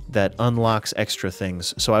that unlocks extra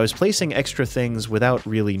things. So I was placing extra things without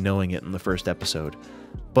really knowing it in the first episode.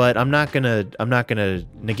 But I'm not gonna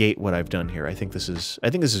negate what I've done here. I think this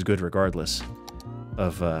is good regardless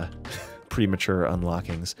of premature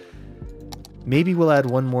unlockings. Maybe we'll add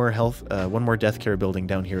one more death care building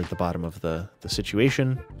down here at the bottom of the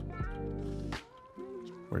situation.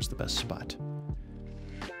 Where's the best spot?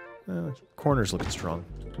 Corner's looking strong.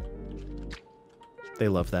 They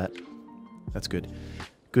love that. That's good.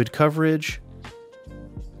 Good coverage.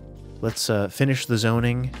 Let's finish the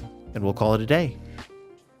zoning, and we'll call it a day.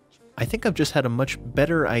 I think I've just had a much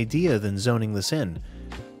better idea than zoning this in.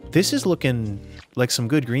 This is looking like some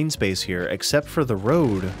good green space here, except for the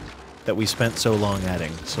road that we spent so long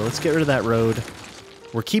adding. So let's get rid of that road.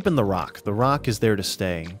 We're keeping the rock. The rock is there to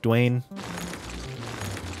stay. Dwayne.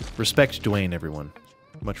 Respect Dwayne, everyone.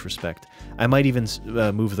 Much respect. I might even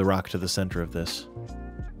move the rock to the center of this.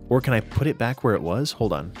 Or can I put it back where it was?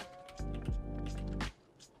 Hold on.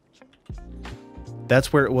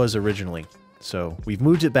 That's where it was originally. So we've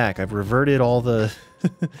moved it back. I've reverted all the...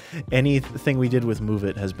 anything we did with move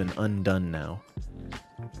it has been undone now.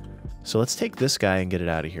 So let's take this guy and get it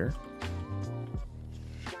out of here.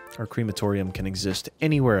 Our crematorium can exist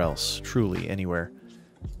anywhere else. Truly, anywhere.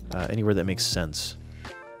 Anywhere that makes sense.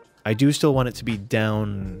 I do still want it to be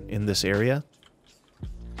down in this area.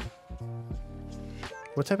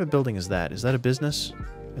 What type of building is that? Is that a business?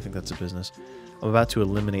 I think that's a business. I'm about to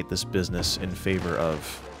eliminate this business in favor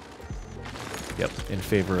of... Yep, in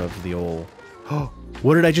favor of the old... Oh,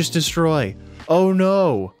 what did I just destroy? Oh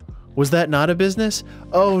no! Was that not a business?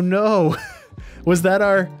 Oh no! Was that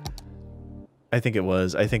our... I think it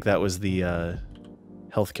was. I think that was the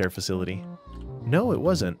healthcare facility. No, it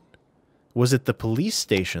wasn't. Was it the police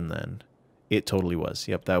station then? It totally was.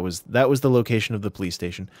 Yep, that was the location of the police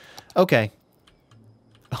station. Okay.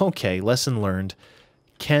 Okay, lesson learned.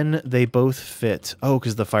 Can they both fit? Oh,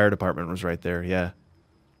 because the fire department was right there, yeah.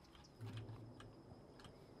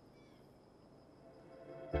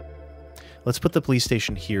 Let's put the police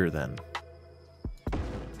station here then.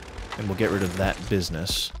 And we'll get rid of that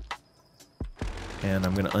business. And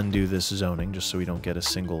I'm going to undo this zoning just so we don't get a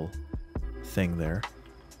single thing there.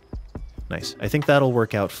 Nice. I think that'll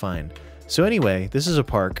work out fine. So anyway, this is a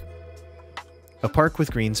park. A park with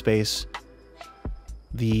green space.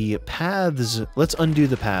 The paths... Let's undo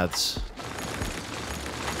the paths.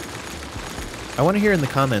 I want to hear in the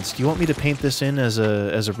comments, do you want me to paint this in as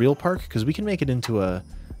a real park? Because we can make it into a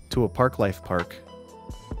park life park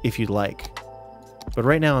if you'd like. But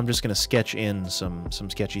right now I'm just going to sketch in some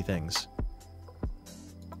sketchy things.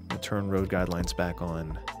 Turn road guidelines back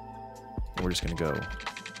on. We're just going to go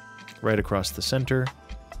right across the center.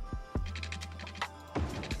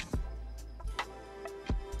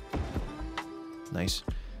 Nice.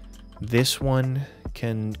 This one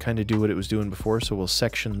can kind of do what it was doing before, so we'll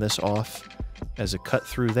section this off as a cut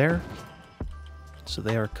through there. So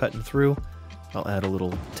they are cutting through. I'll add a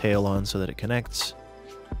little tail on so that it connects.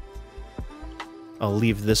 I'll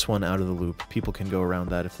leave this one out of the loop. People can go around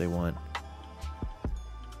that if they want.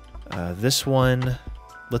 This one,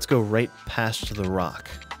 let's go right past the rock.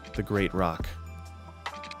 The Great Rock.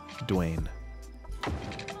 Dwayne.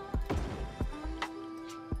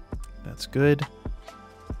 That's good.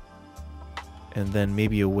 And then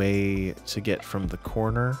maybe a way to get from the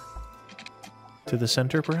corner to the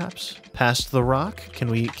center, perhaps? Past the rock? Can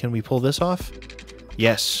we pull this off?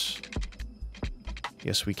 Yes.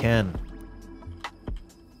 Yes, we can.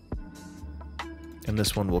 And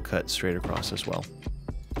this one will cut straight across as well.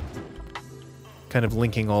 Kind of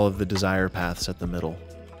linking all of the desire paths at the middle.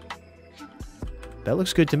 That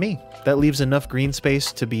looks good to me. That leaves enough green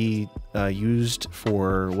space to be used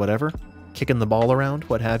for whatever. Kicking the ball around,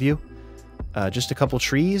 what have you. Just a couple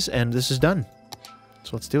trees, and this is done. So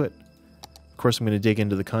let's do it. Of course, I'm going to dig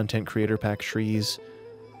into the content creator pack trees.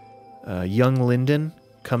 Young Linden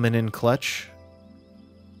coming in clutch.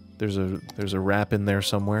 There's a wrap in there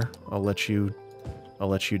somewhere. I'll let you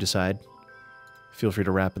decide. Feel free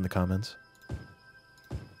to rap in the comments.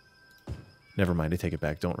 Never mind, I take it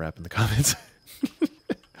back. Don't rap in the comments.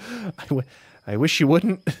 I wish you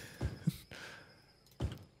wouldn't.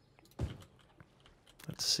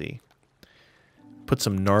 Let's see. Put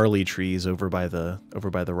some gnarly trees over by the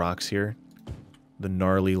rocks here. The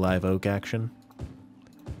gnarly live oak action.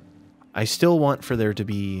 I still want for there to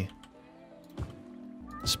be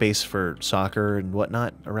space for soccer and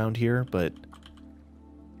whatnot around here, but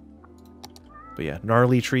yeah,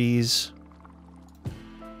 gnarly trees.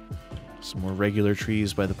 Some more regular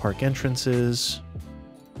trees by the park entrances.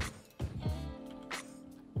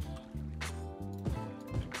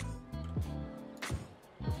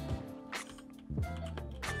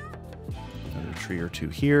 Another tree or two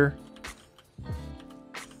here.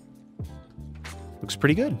 Looks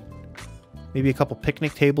pretty good. Maybe a couple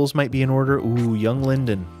picnic tables might be in order. Ooh, young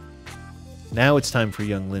linden. Now it's time for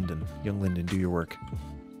young linden. Young linden, do your work.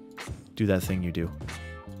 Do that thing you do.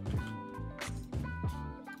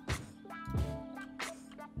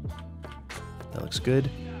 That looks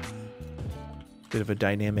good. Bit of a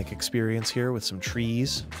dynamic experience here with some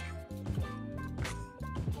trees.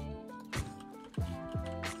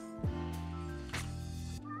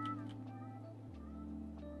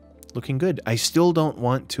 Looking good. I still don't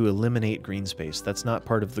want to eliminate green space. That's not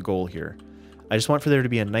part of the goal here. I just want for there to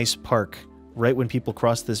be a nice park right when people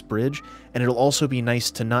cross this bridge, and it'll also be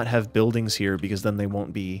nice to not have buildings here because then they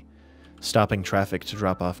won't be stopping traffic to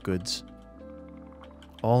drop off goods.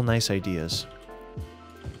 All nice ideas.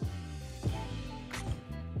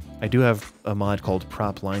 I do have a mod called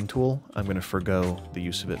Prop Line Tool. I'm going to forgo the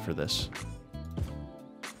use of it for this.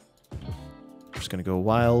 I'm just going to go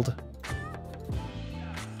wild.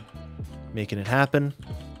 Making it happen.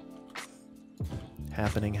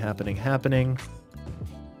 Happening, happening, happening.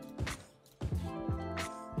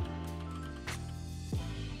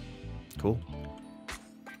 Cool.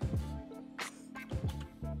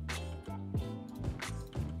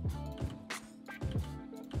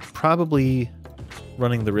 Probably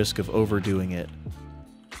running the risk of overdoing it.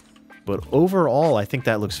 But overall, I think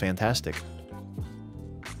that looks fantastic.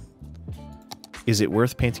 Is it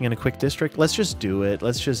worth painting in a quick district? Let's just do it.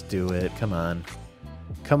 Let's just do it. Come on.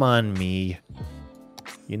 Come on, me.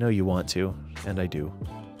 You know you want to, and I do.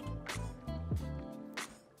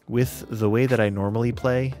 With the way that I normally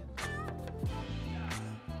play,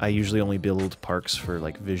 I usually only build parks for,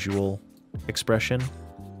 like, visual expression.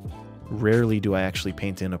 Rarely do I actually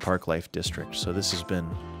paint in a park life district, so this is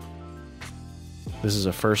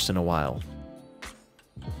a first in a while.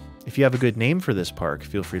 If you have a good name for this park,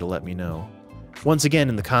 feel free to let me know. Once again,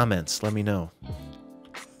 in the comments, let me know.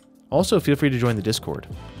 Also, feel free to join the Discord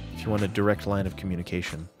if you want a direct line of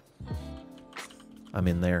communication. I'm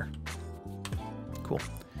in there. Cool.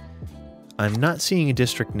 I'm not seeing a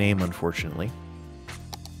district name, unfortunately.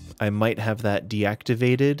 I might have that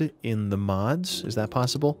deactivated in the mods. Is that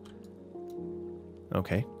possible?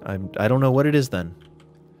 Okay. I don't know what it is then.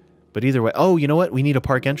 But either way... Oh, you know what? We need a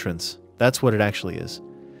park entrance. That's what it actually is.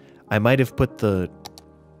 I might have put the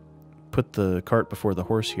cart before the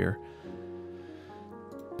horse here.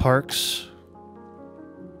 Parks.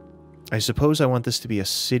 I suppose I want this to be a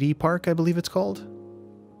city park, I believe it's called.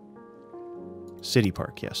 City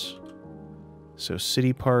park, yes. So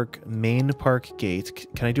city park, main park gate.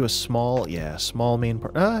 Can I do a small? Yeah, small main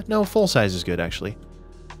park. No, full size is good, actually.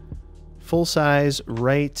 Full size,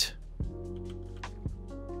 right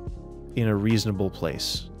in a reasonable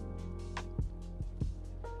place.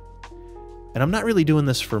 And I'm not really doing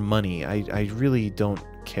this for money. I really don't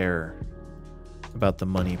care about the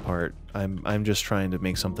money part. I'm just trying to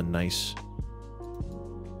make something nice.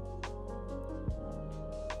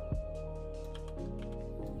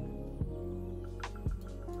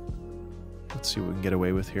 Let's see what we can get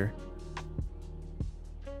away with here.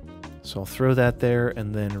 So I'll throw that there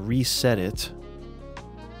and then reset it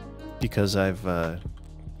because I've,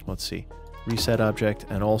 let's see, reset object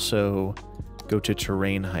and also go to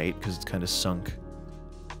terrain height because it's kind of sunk.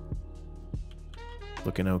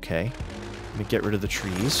 Looking okay. Let me get rid of the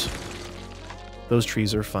trees. Those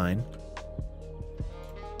trees are fine.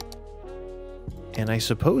 And I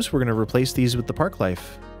suppose we're going to replace these with the park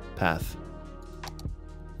life path,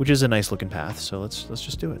 which is a nice looking path, so let's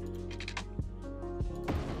just do it.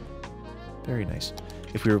 Very nice.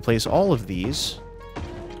 If we replace all of these,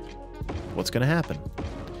 what's going to happen?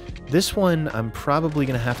 This one, I'm probably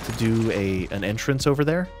going to have to do an entrance over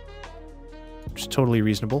there, which is totally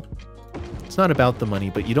reasonable. It's not about the money,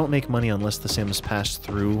 but you don't make money unless the Sims pass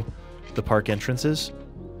through the park entrances.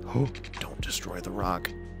 Oh, don't destroy the rock.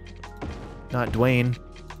 Not Dwayne.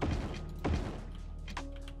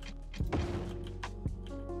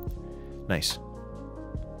 Nice.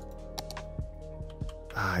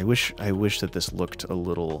 I wish that this looked a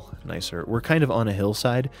little nicer. We're kind of on a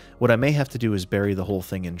hillside. What I may have to do is bury the whole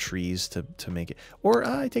thing in trees to make it... Or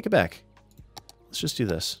I take it back. Let's just do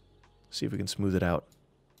this. See if we can smooth it out.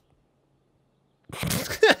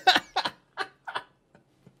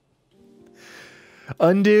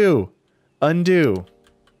 Undo! Undo!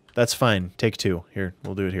 That's fine. Take two. Here,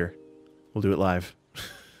 we'll do it here. We'll do it live.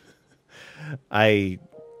 I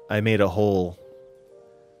made a hole...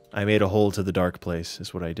 I made a hole to the dark place,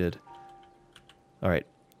 is what I did. Alright,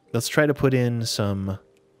 let's try to put in some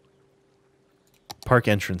park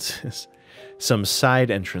entrances. Some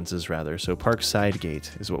side entrances, rather. So park side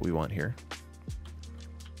gate is what we want here.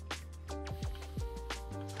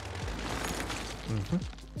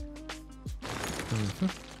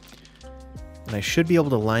 And I should be able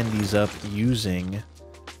to line these up using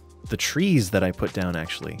the trees that I put down,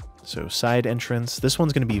 actually. So side entrance. This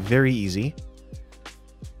one's going to be very easy.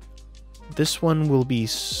 This one will be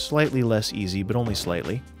slightly less easy, but only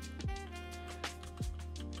slightly.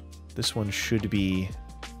 This one should be...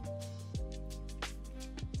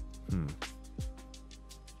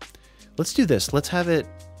 Let's do this. Let's have it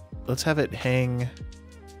hang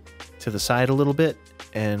to the side a little bit,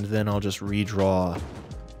 and then I'll just redraw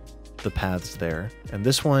the paths there. And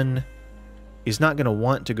this one is not going to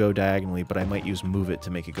want to go diagonally, but I might use move it to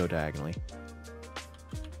make it go diagonally.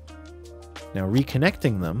 Now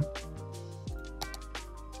reconnecting them...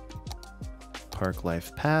 Park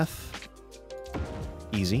life path.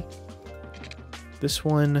 Easy. This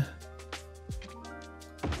one...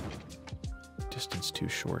 Distance too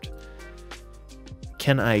short.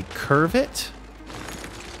 Can I curve it?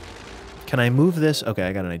 Can I move this? Okay,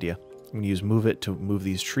 I got an idea. I'm going to use move it to move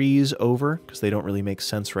these trees over, because they don't really make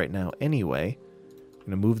sense right now anyway. I'm going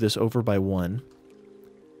to move this over by 1.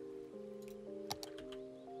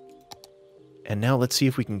 And now let's see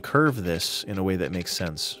if we can curve this in a way that makes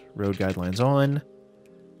sense. Road guidelines on.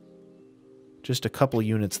 Just a couple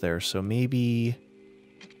units there, so maybe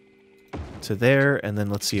to there, and then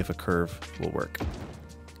let's see if a curve will work.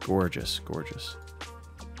 Gorgeous, gorgeous.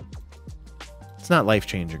 It's not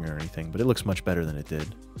life-changing or anything, but it looks much better than it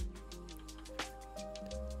did.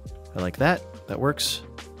 I like that. That works.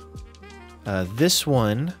 This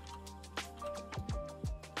one...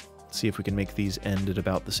 See if we can make these end at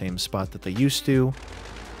about the same spot that they used to.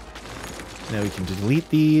 Now we can delete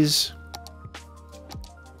these.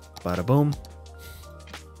 Bada boom.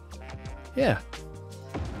 Yeah.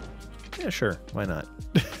 Yeah, sure. Why not?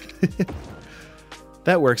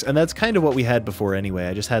 That works, and that's kind of what we had before anyway.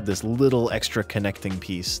 I just had this little extra connecting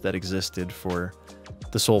piece that existed for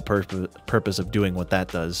the sole purpose of doing what that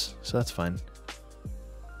does, so that's fine.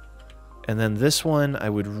 And then this one, I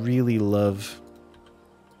would really love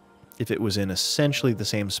if it was in essentially the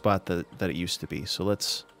same spot that it used to be. So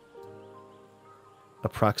let's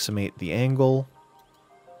approximate the angle.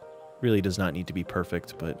 Really does not need to be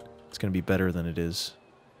perfect, but it's going to be better than it is.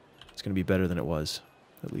 It's going to be better than it was,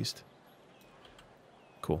 at least.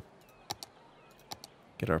 Cool.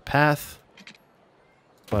 Get our path.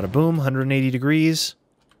 Bada boom, 180 degrees.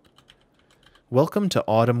 Welcome to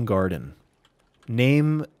Autumn Garden.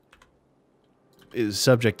 Name is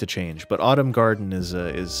subject to change, but Autumn Garden is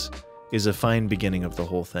a fine beginning of the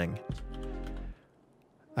whole thing.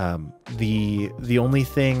 The only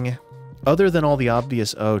thing, other than all the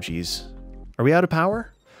obvious... Oh, geez. Are we out of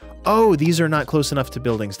power? Oh, these are not close enough to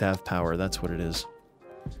buildings to have power. That's what it is.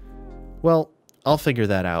 Well, I'll figure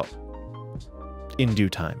that out in due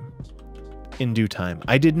time. In due time.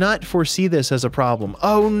 I did not foresee this as a problem.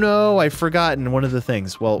 Oh no, I've forgotten one of the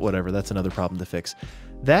things. Well, whatever, that's another problem to fix.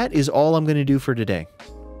 That is all I'm going to do for today.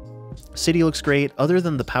 City looks great. Other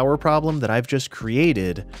than the power problem that I've just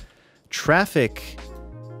created, traffic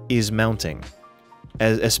is mounting.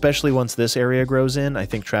 Especially once this area grows in, I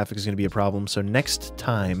think traffic is going to be a problem. So next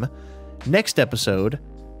episode,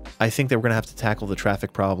 I think that we're going to have to tackle the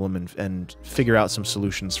traffic problem and figure out some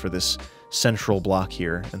solutions for this central block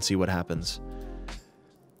here and see what happens.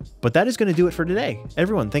 But that is going to do it for today.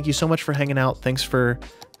 Everyone, thank you so much for hanging out. Thanks for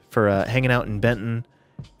hanging out in Benton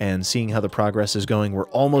and seeing how the progress is going. We're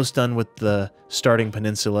almost done with the starting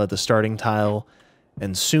peninsula, the starting tile,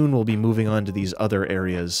 and soon we'll be moving on to these other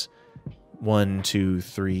areas. 1, 2,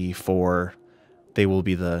 3, 4. They will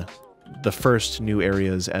be the first new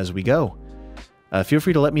areas as we go. Feel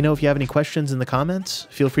free to let me know if you have any questions in the comments.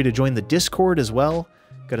 Feel free to join the Discord as well.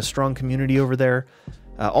 Got a strong community over there.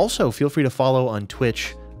 Also, feel free to follow on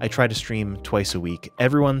Twitch. I try to stream twice a week.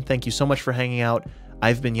 Everyone, thank you so much for hanging out.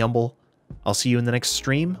 I've been Yumble. I'll see you in the next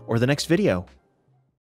stream or the next video.